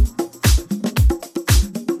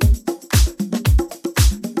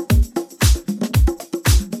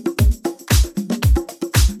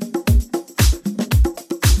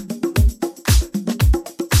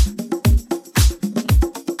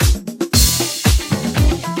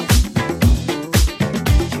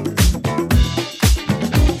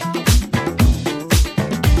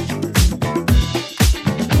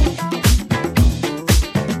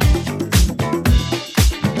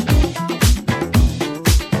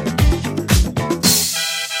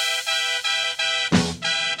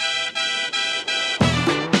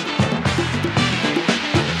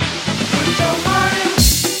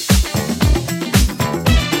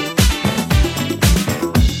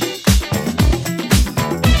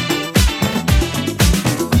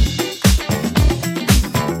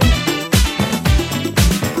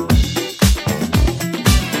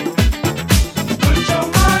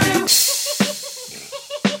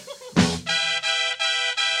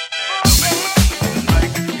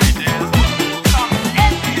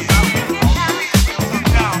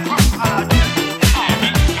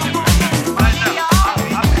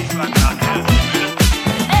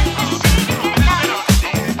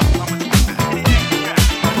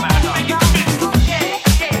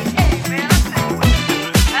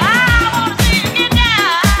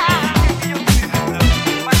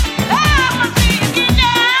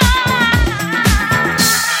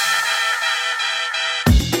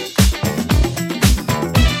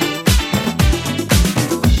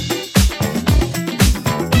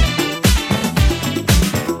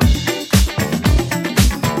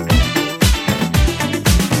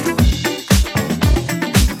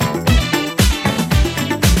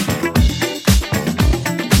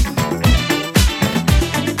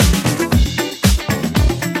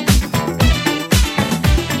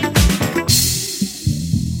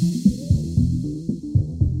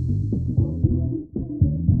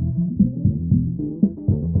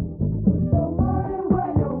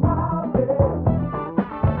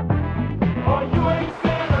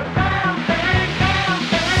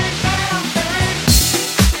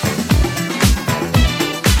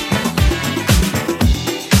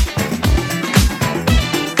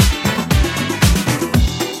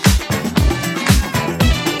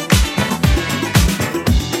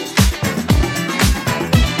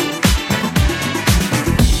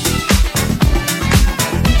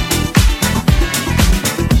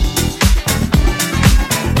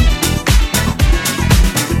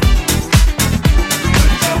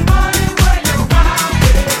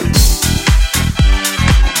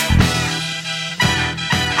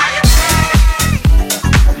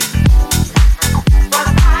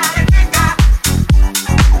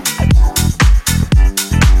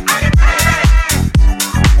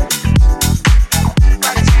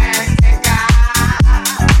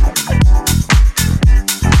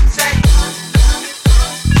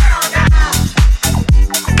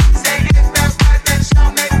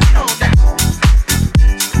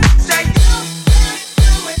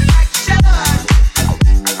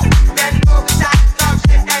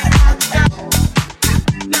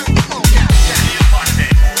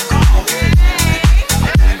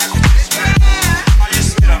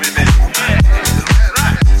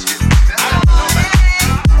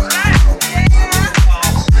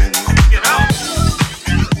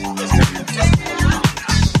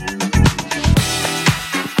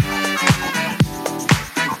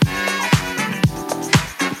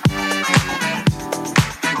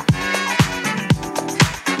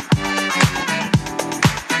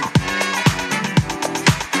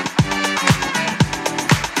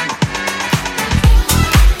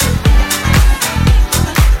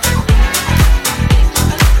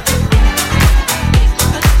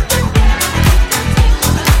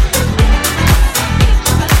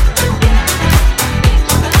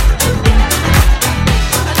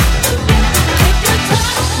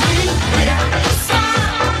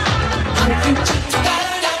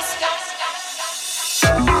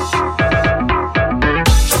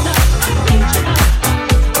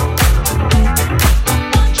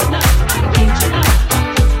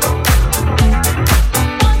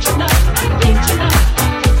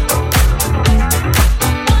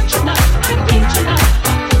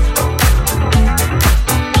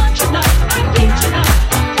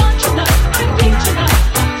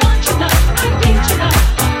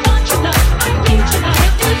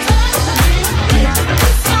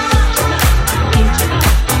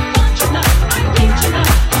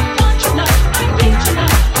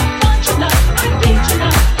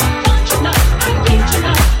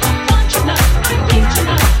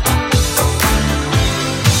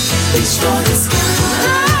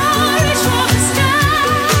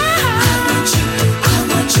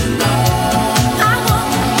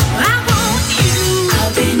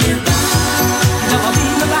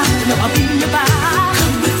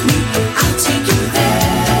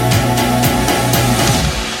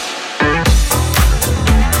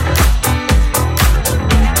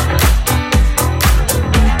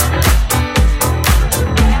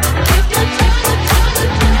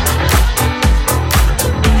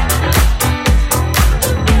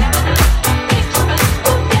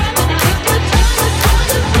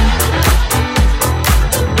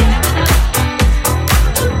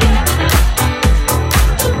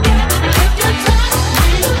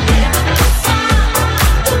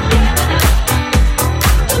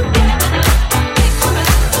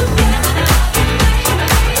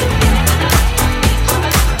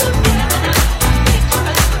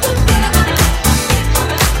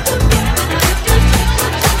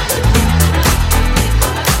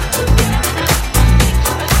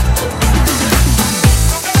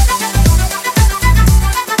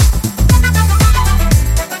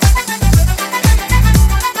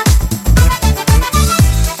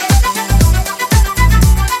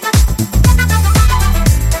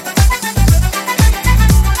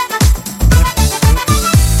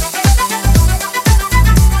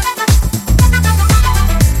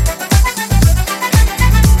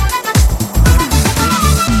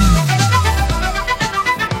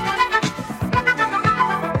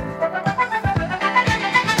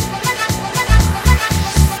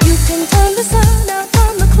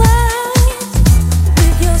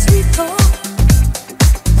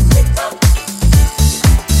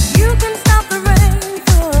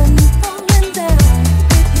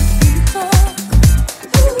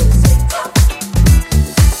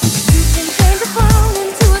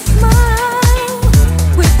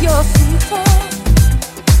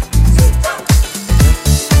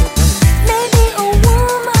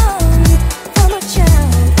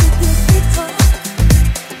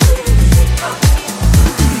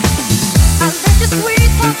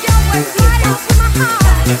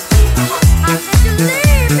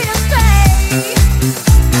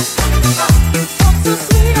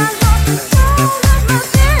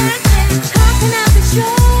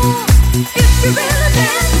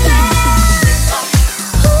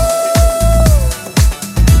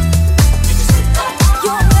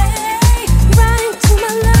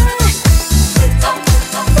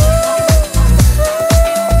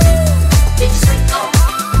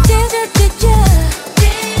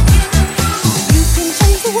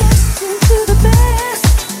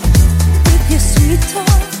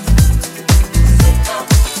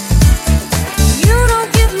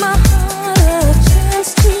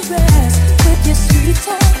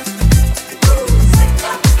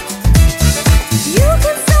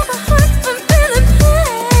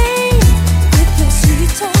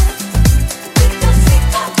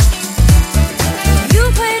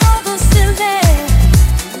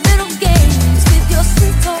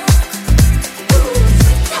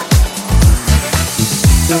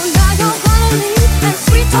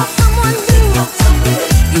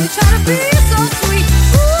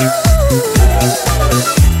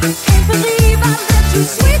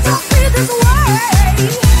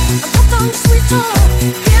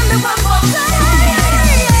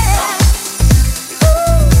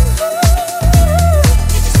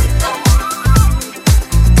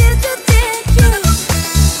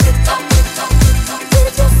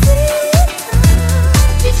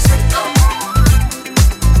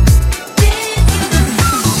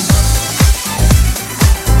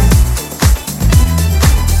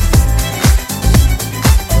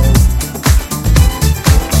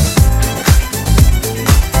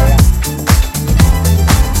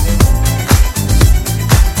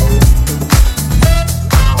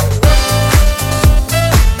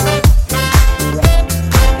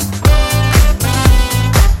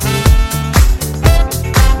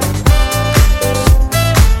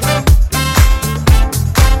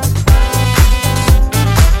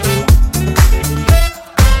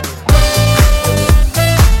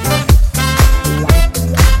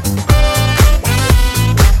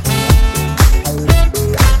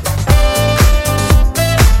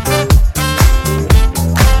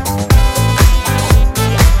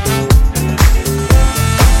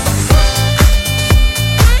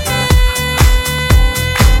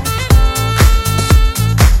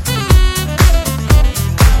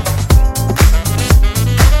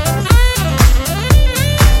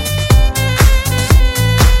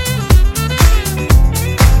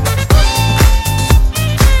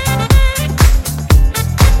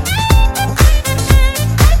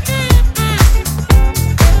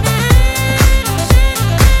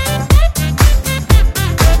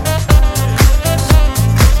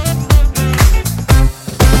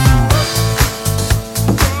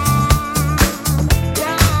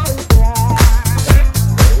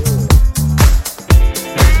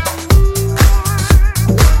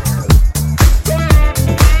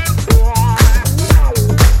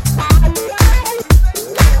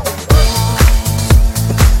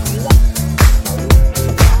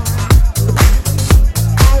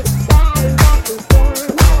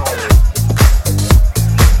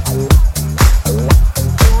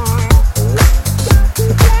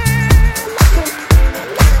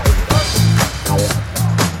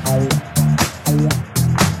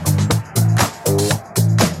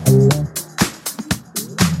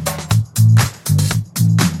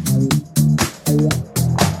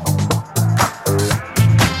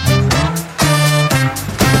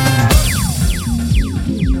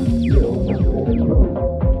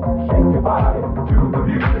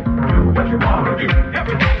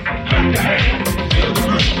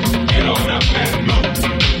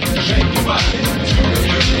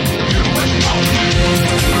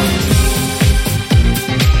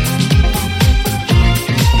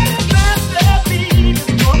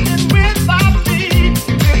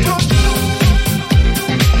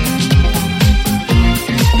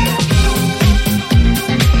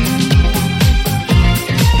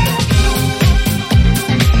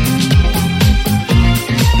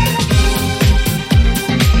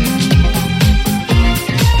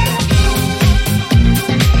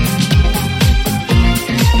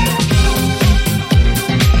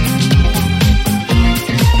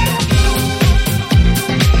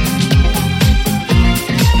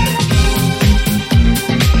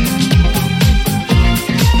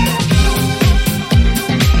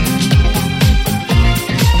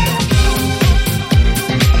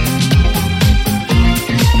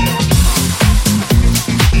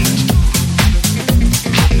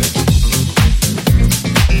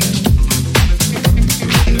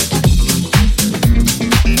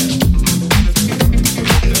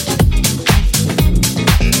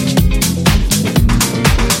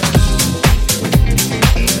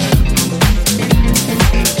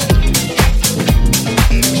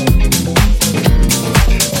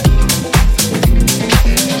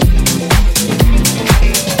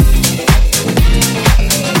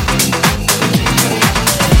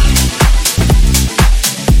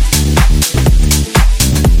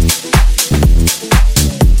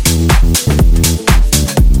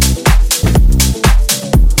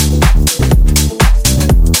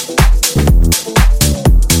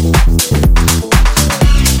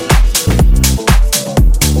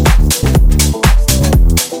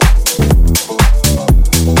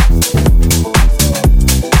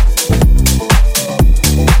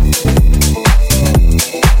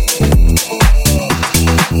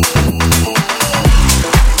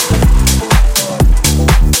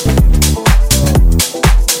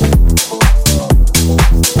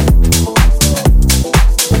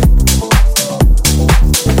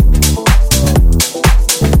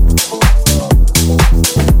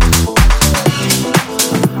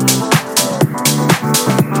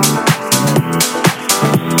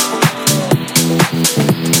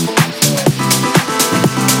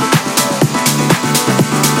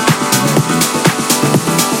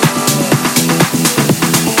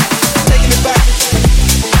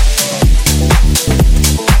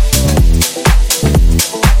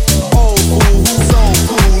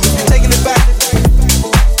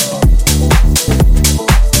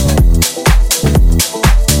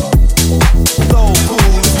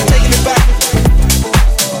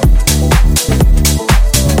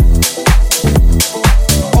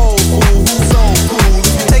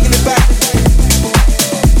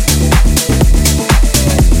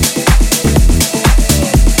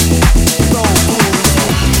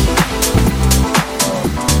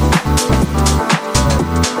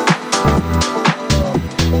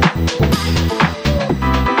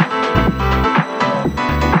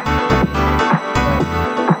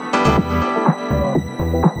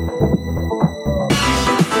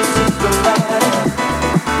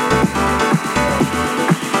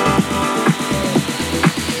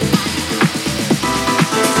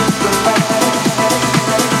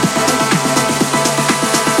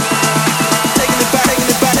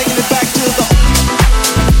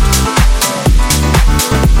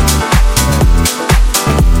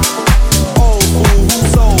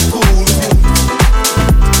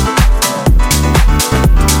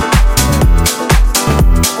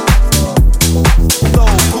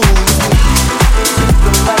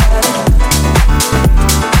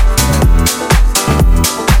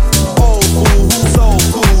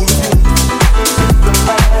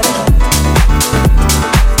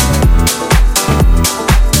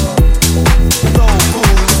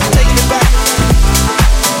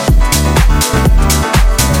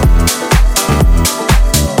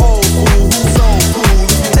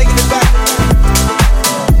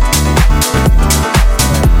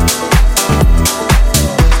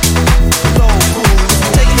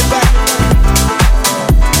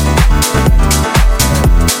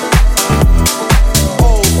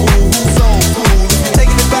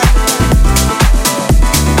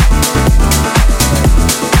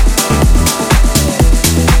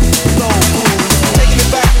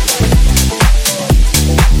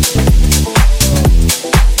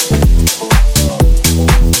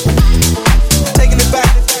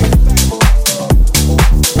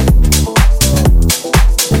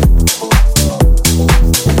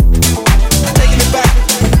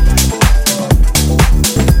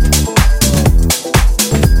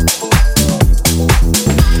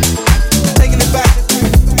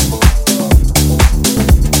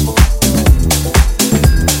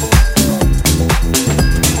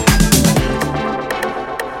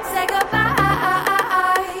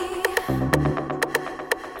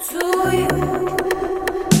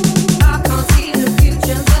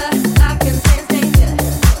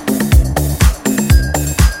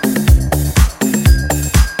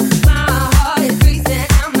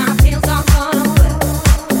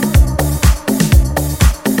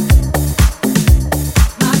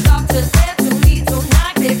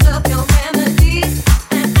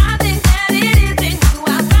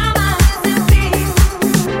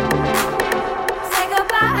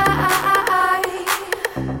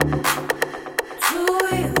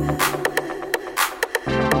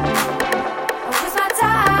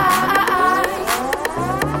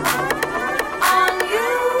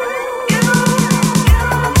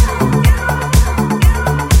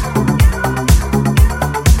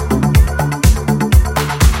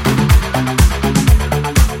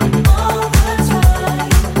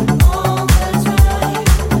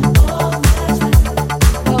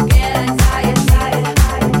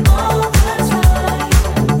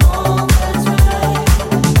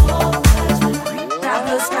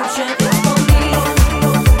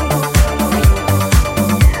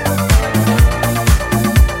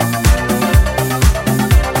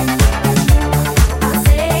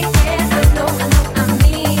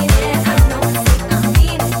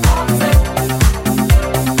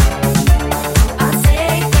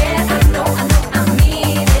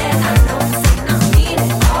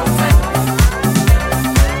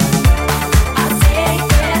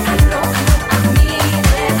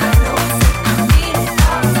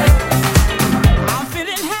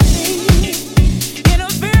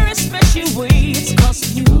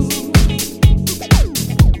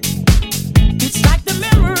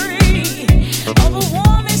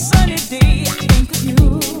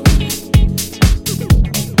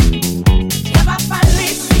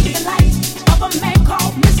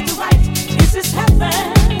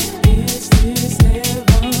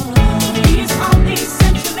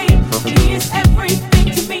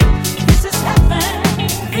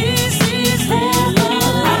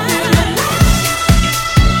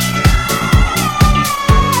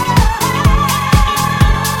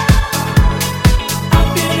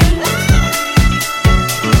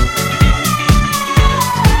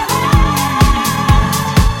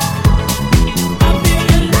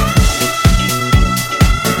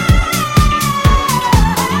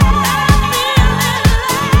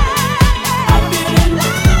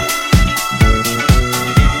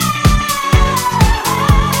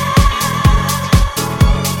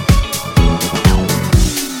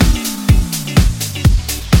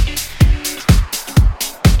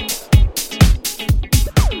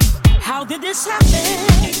 How did this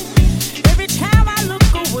happen? Every time I look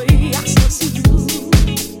away, I still see you.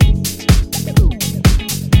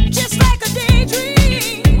 Just like a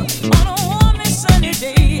daydream on a warm and sunny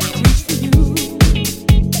day, I reach for you.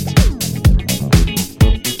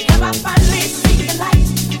 Have I finally seen the light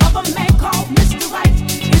of a man called Mr. Right?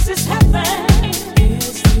 Is this heaven?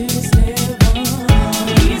 Is this heaven?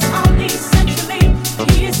 He is omnisciently,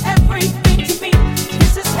 he is everything to me.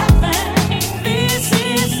 This is heaven. This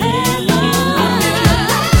is heaven. I feel the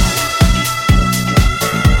light.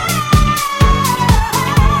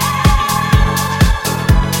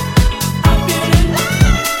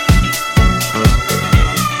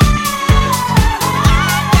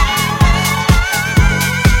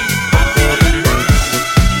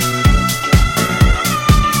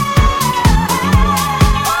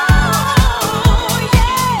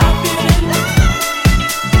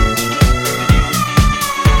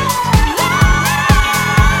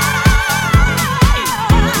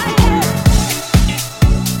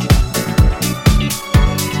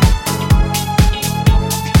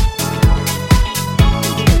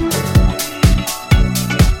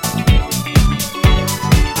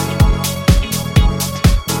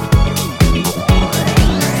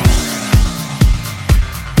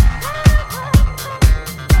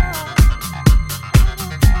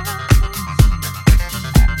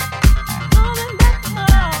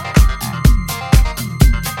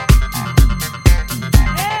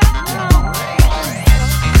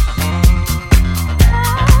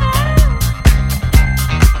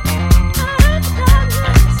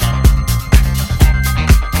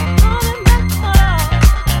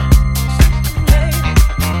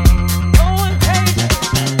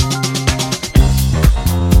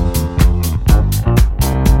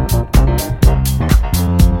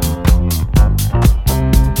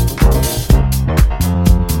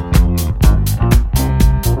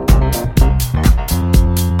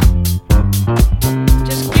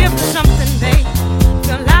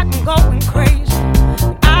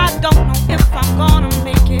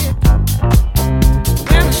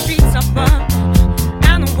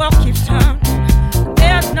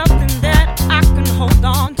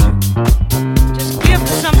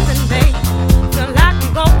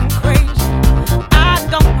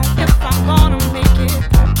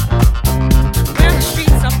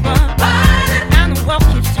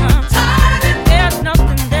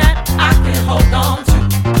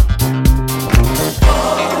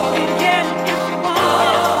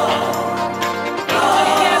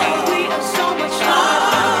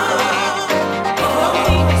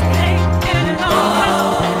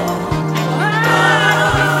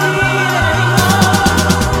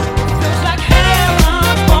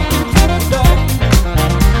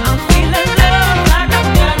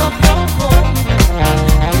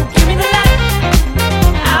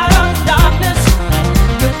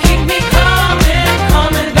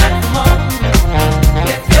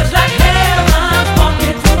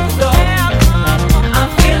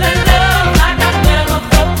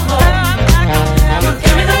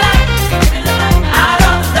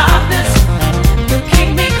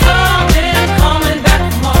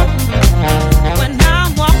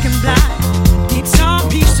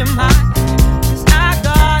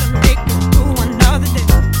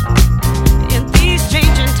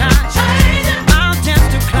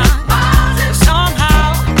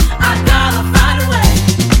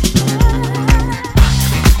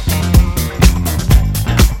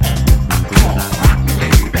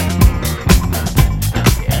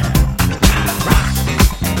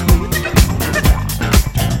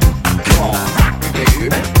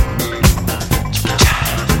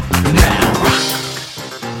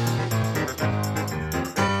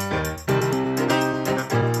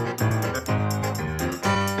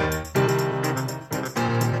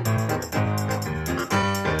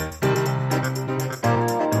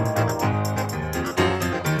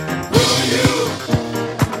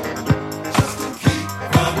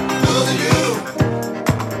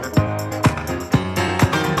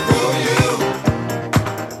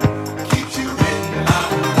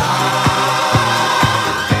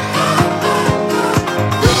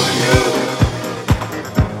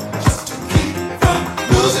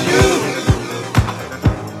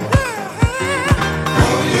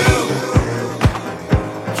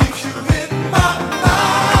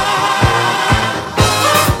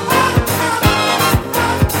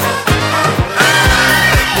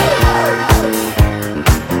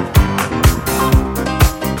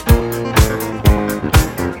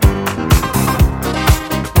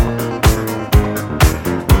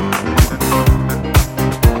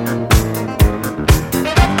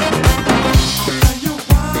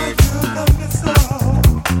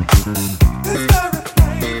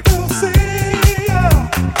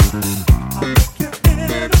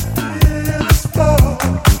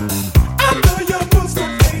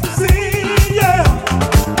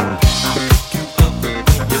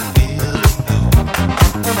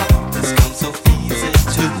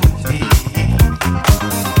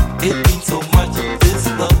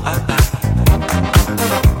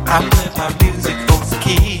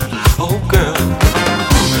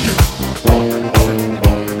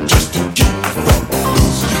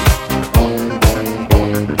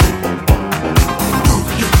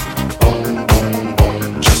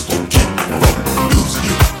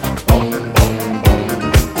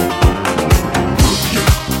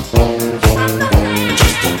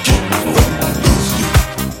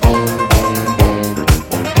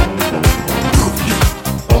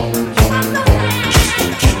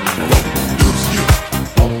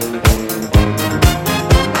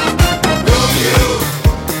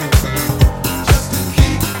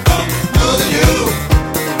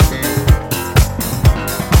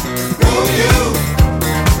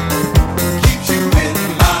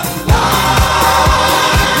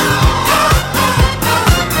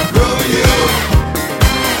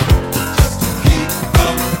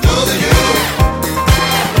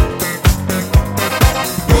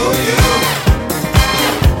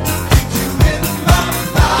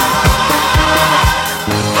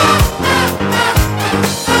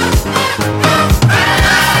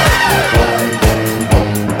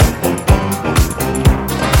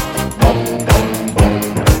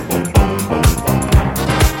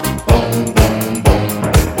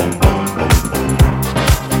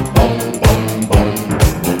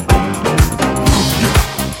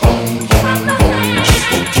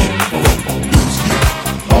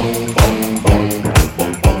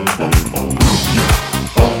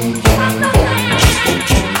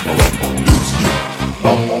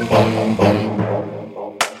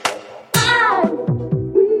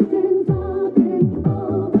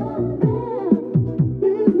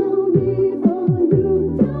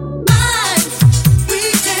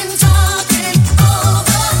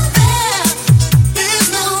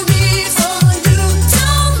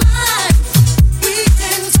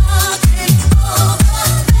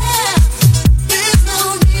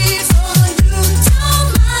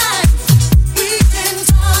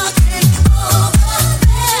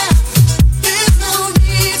 There's no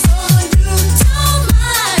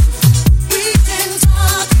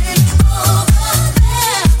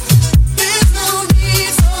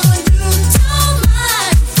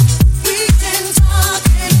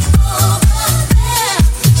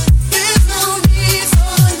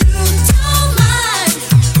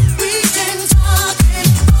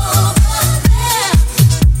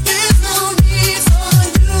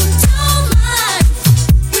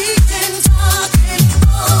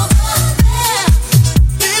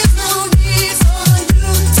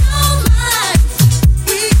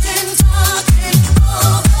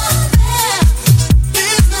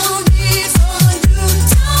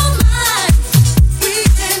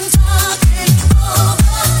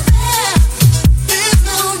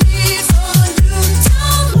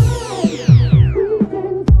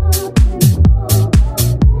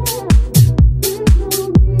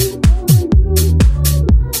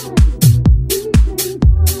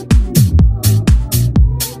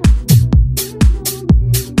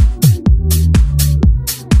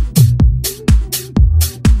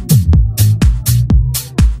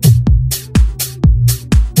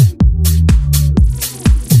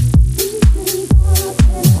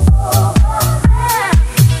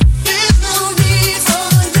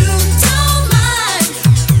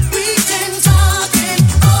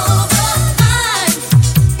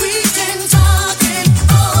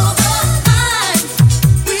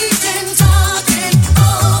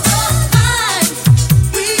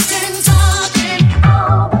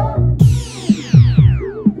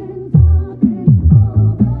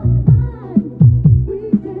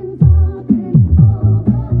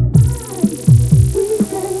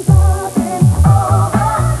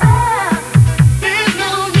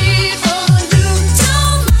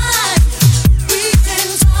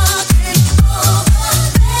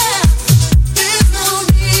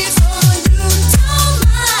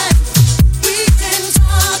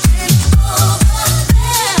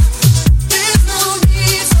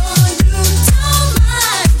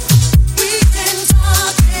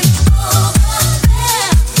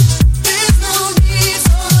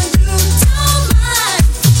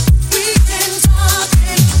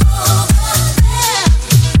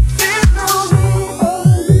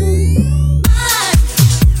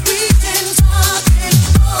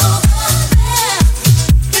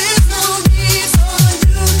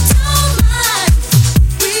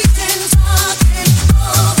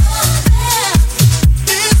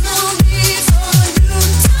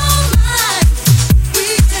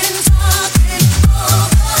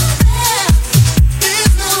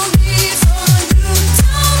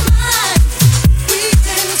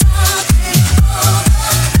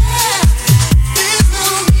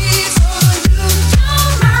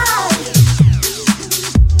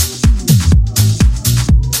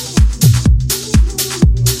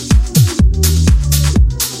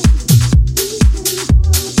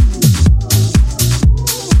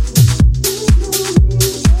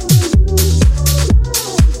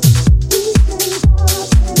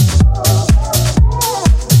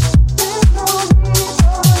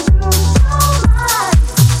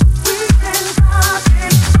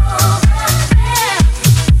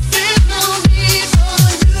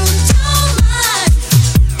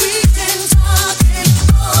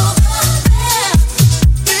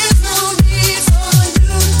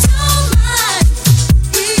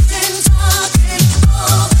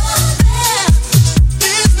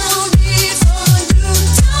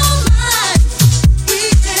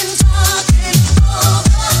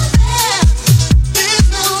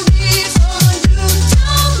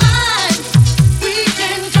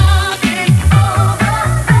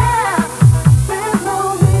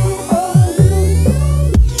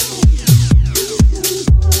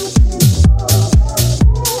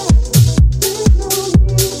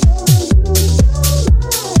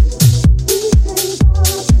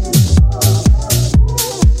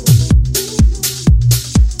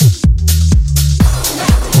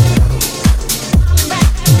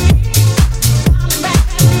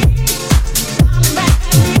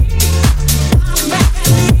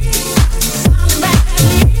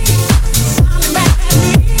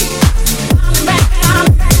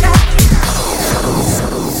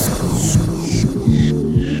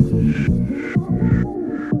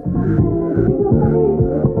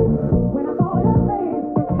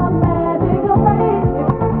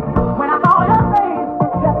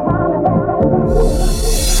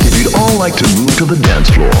to the dance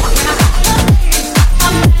floor.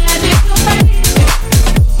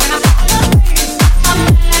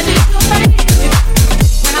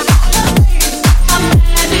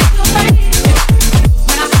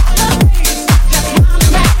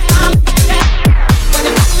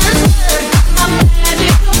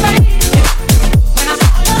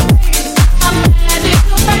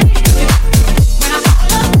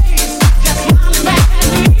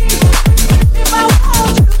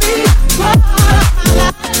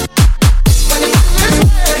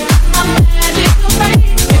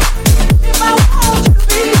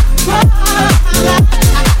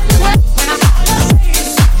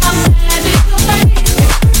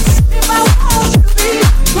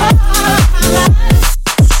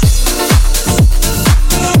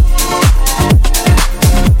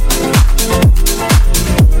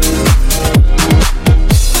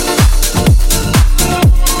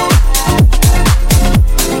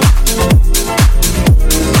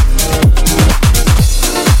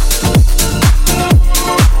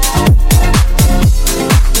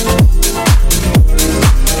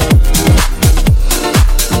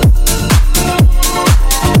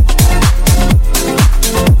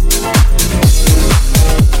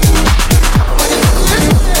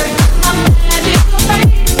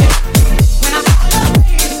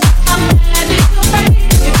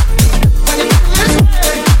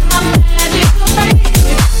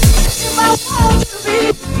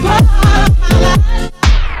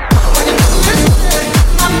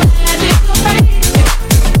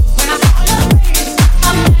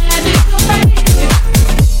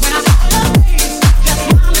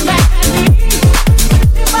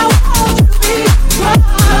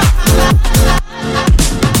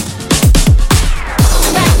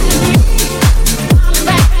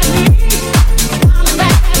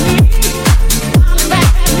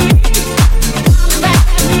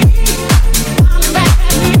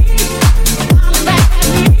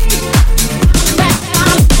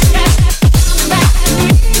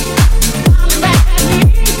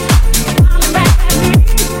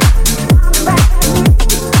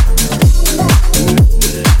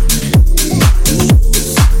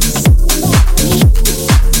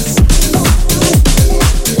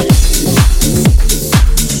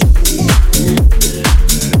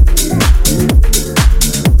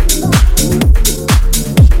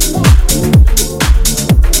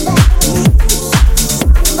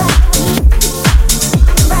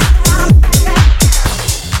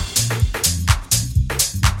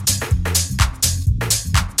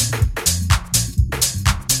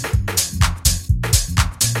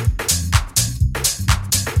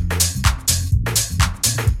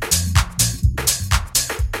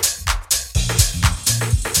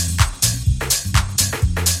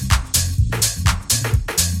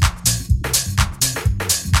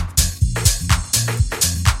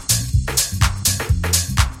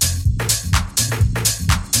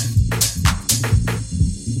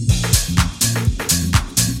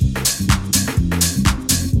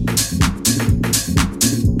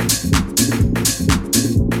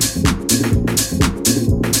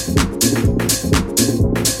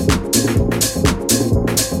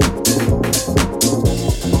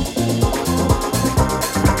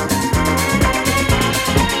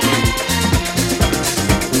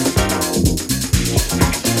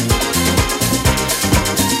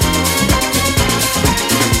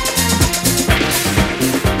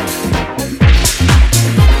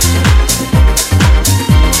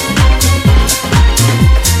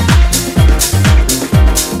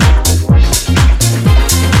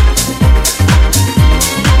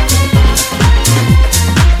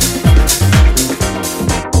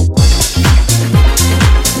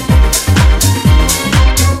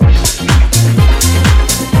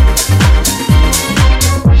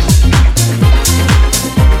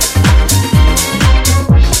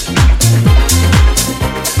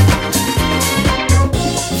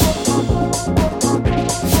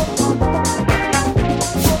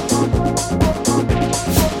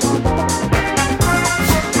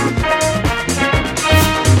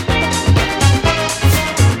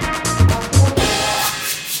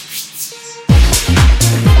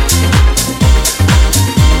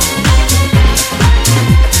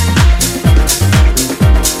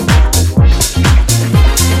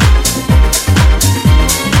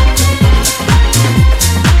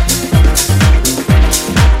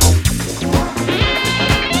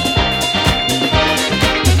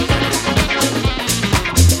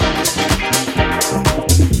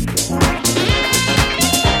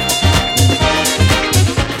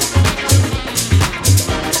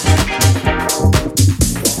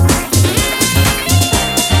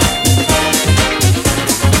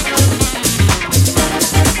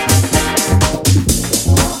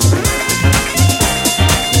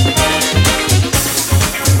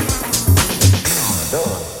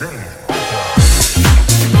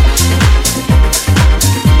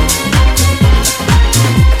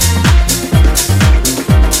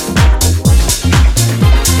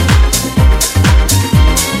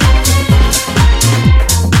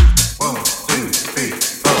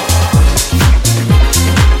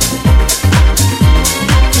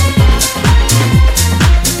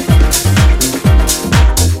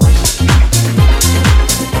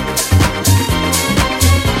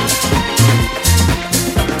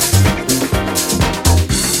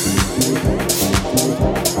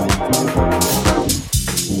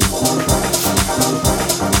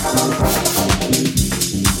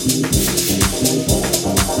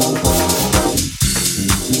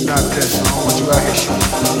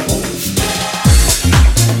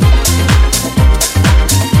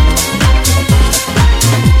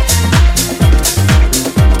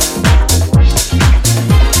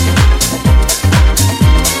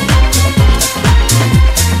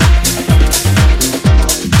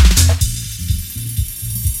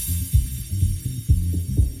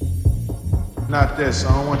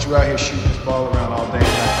 want you out here shooting this ball around all day and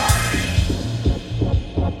night.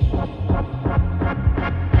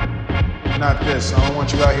 Not this. I don't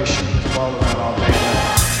want you out here shooting this ball around all day and night.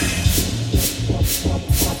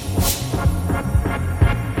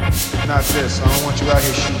 Not this. I don't want you out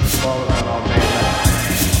here shooting this ball around all day and night.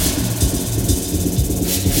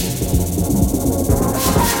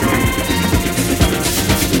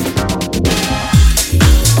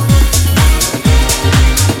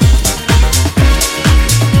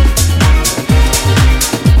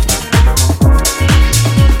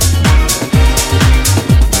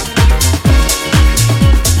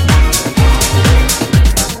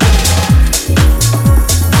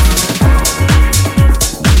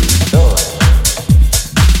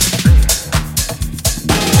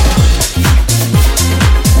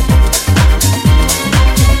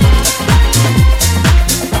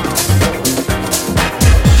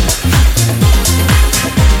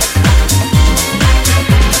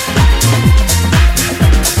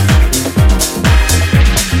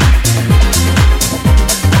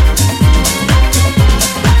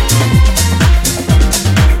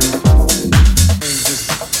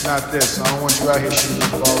 Not this. I don't want you out here shooting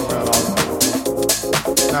the ball around all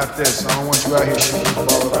day. Not this. I don't want you out here shooting the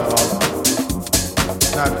ball around all day.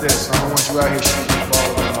 Not this. I don't want you out here shooting the ball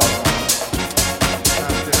around all day.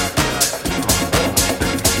 Not this.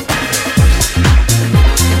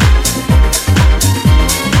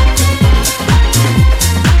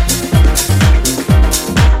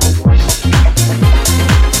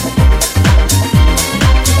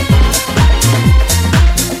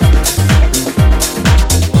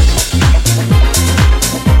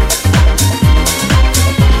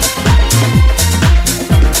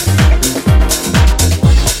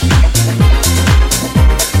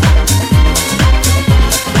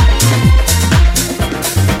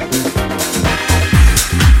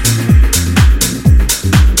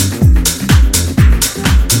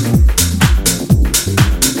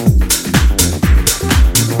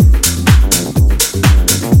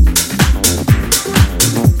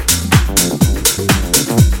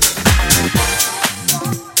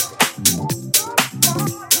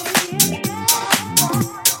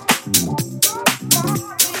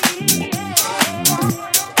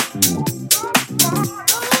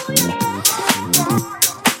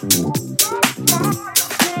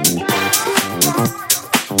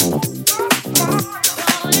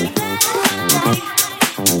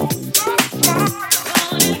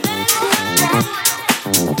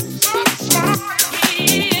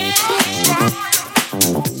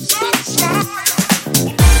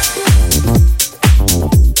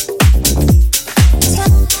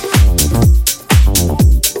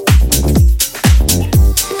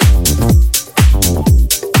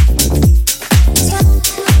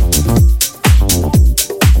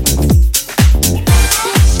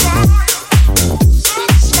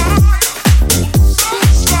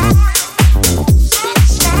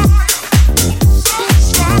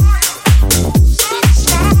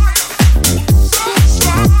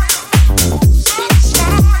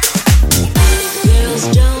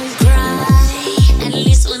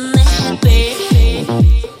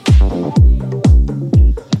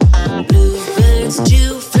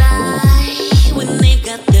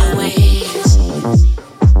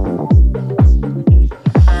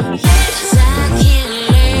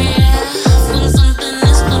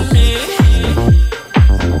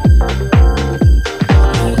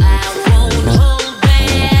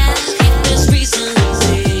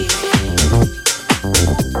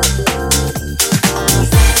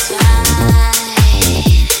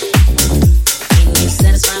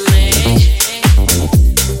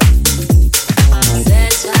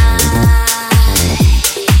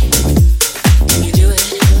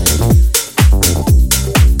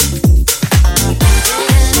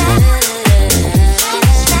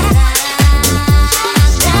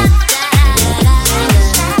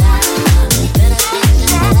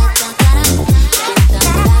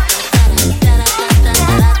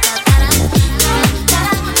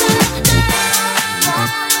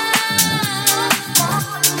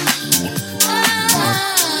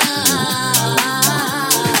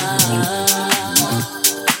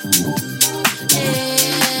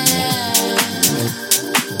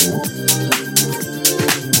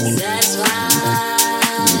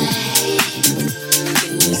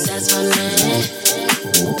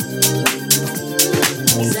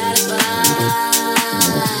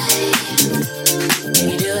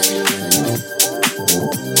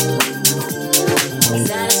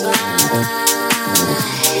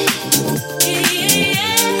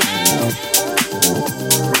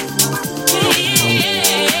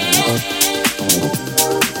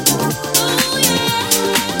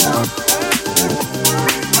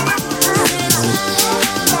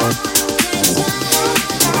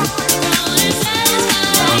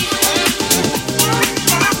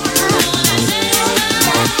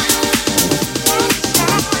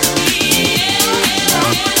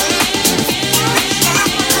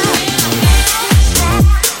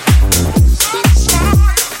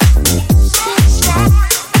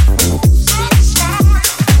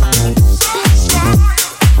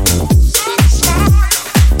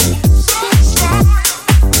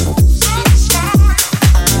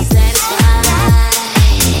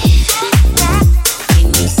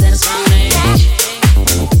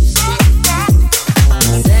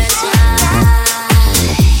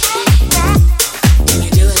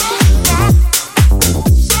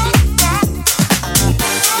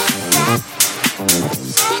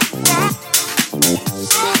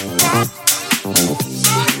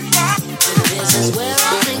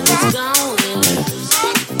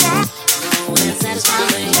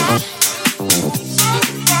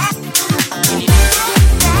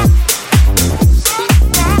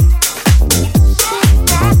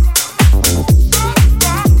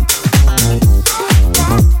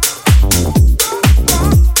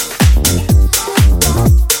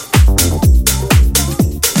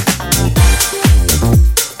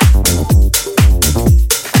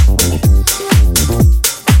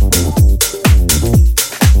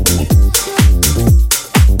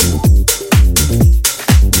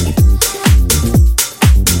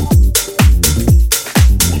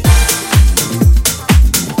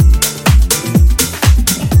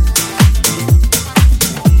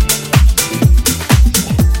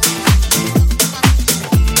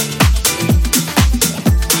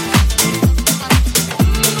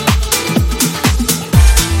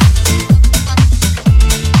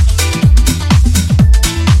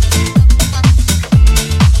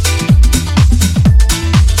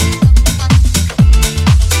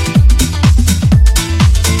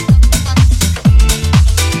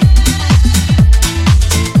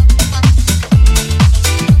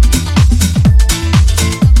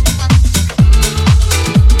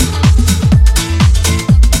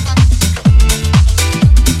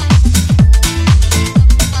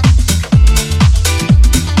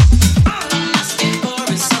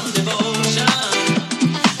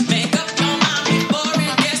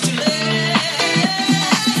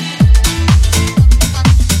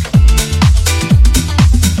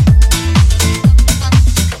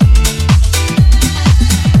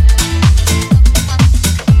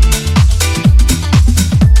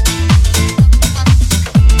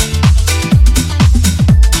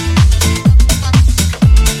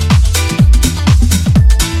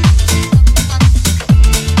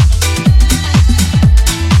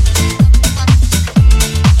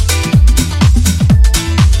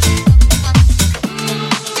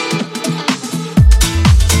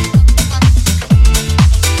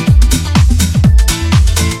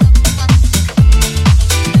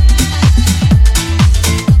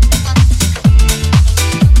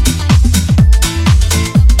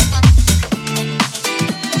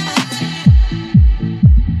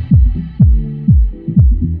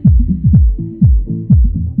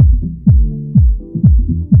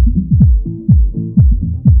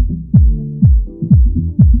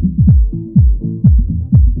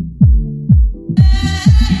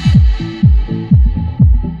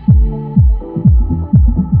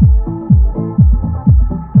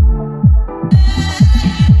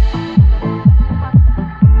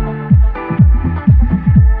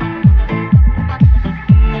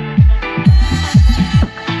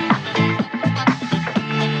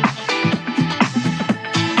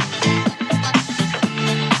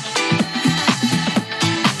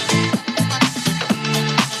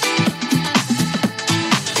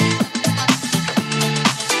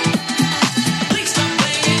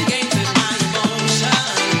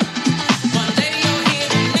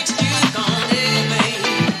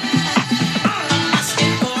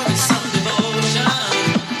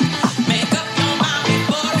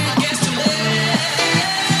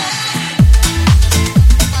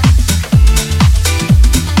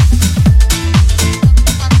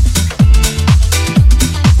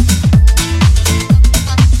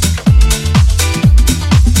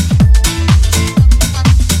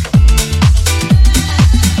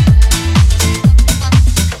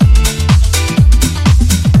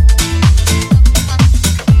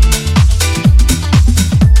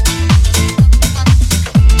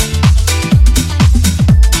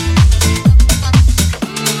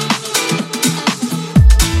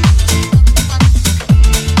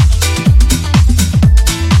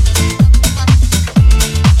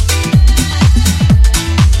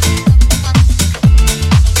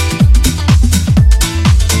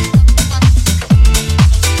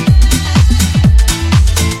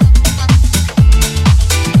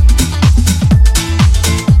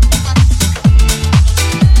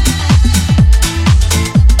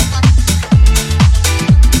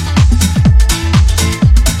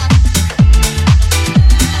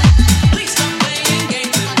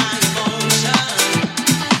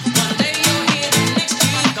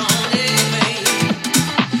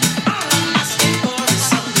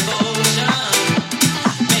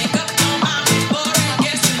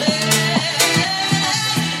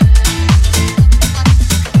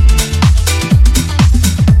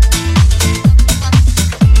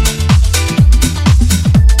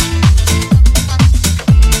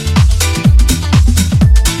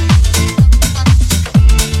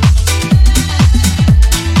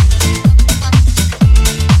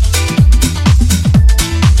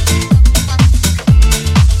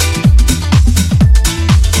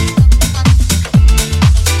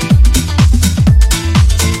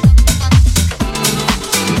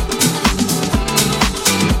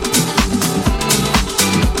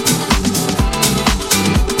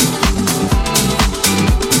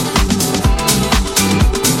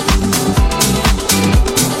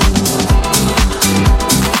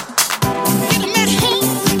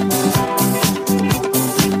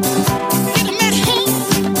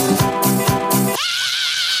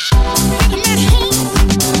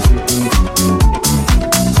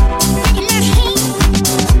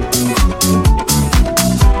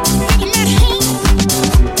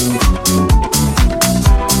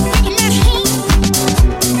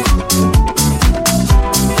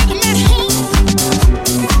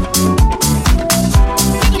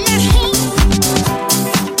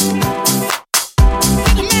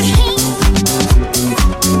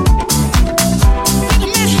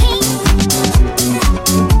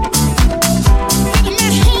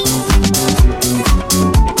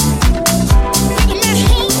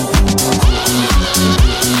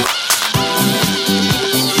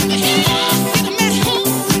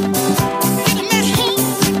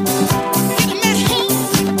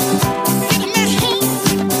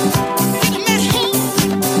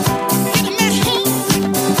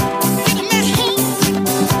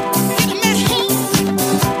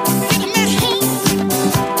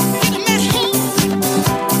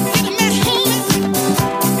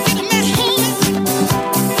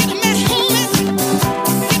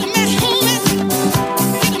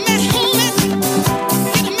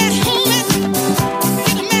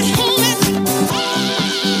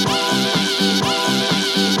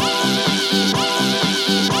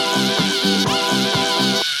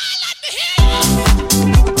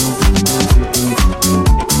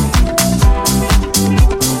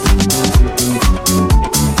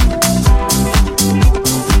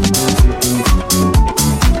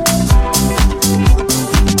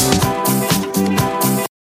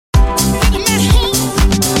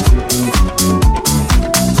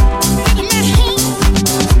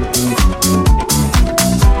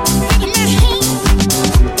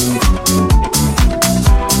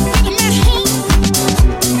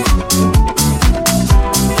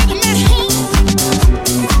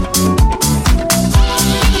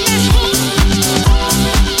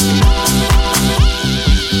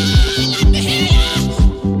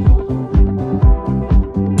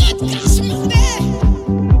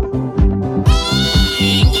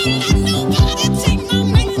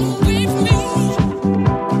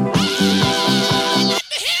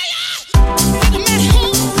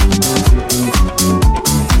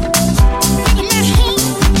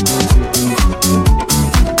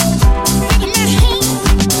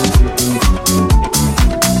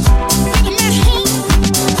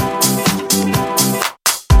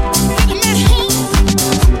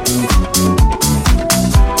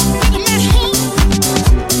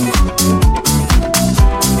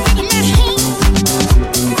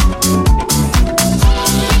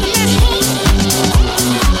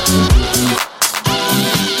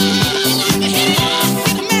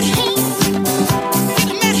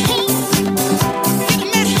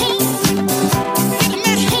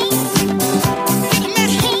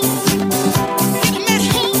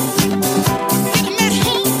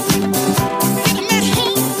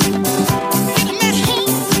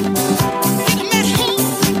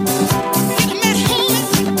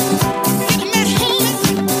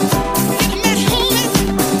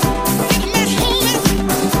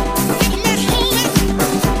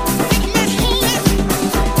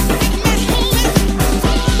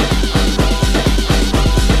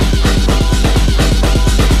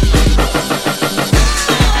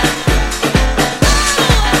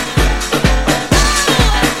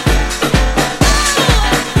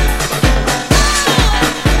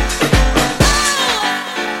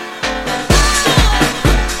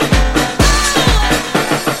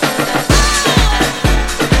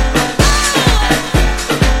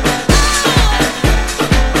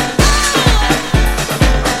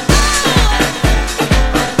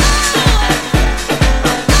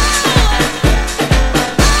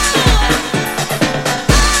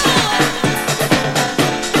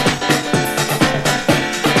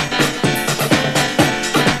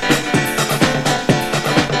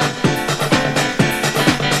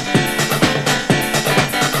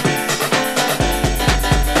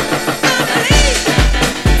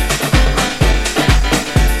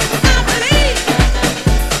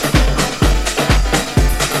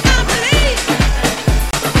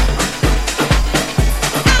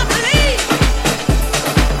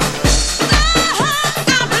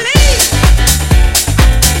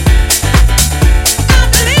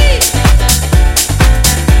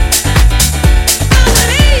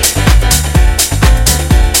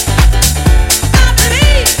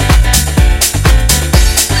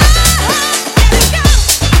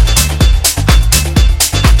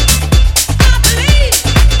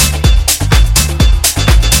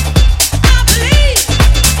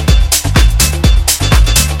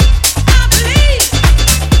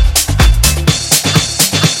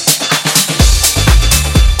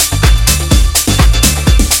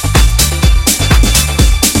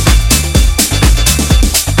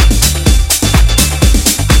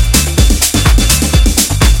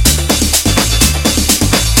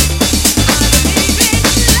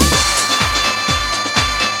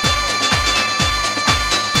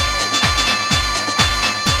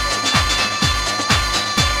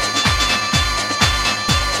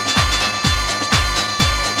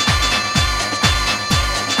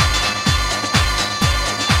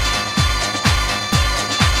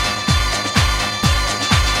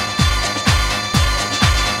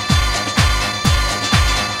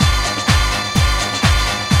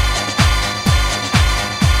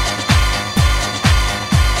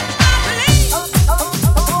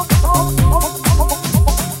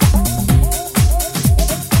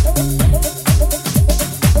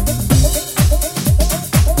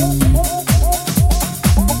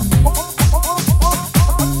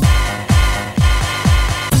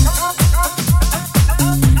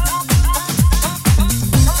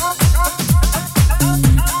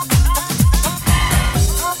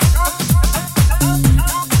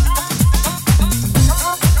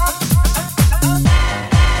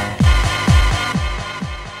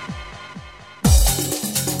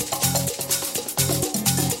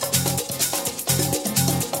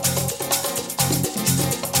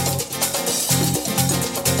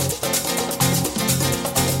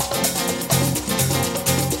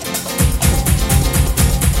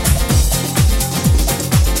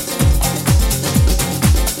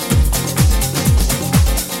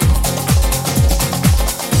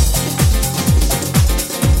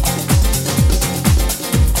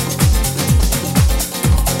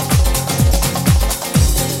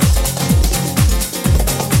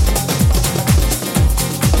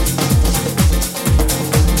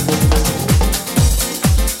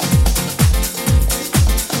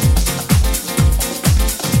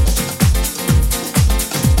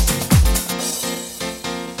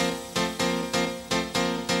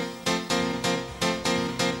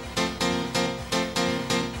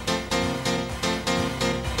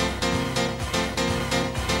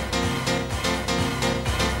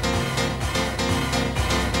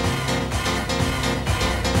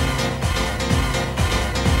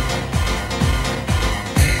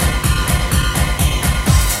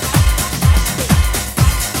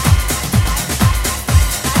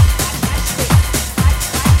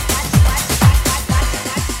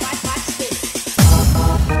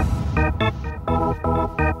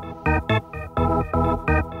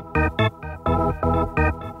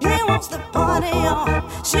 on.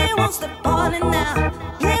 She wants the party now.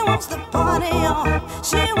 He wants the party on.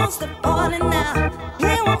 She wants the party now.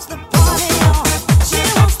 He wants the party.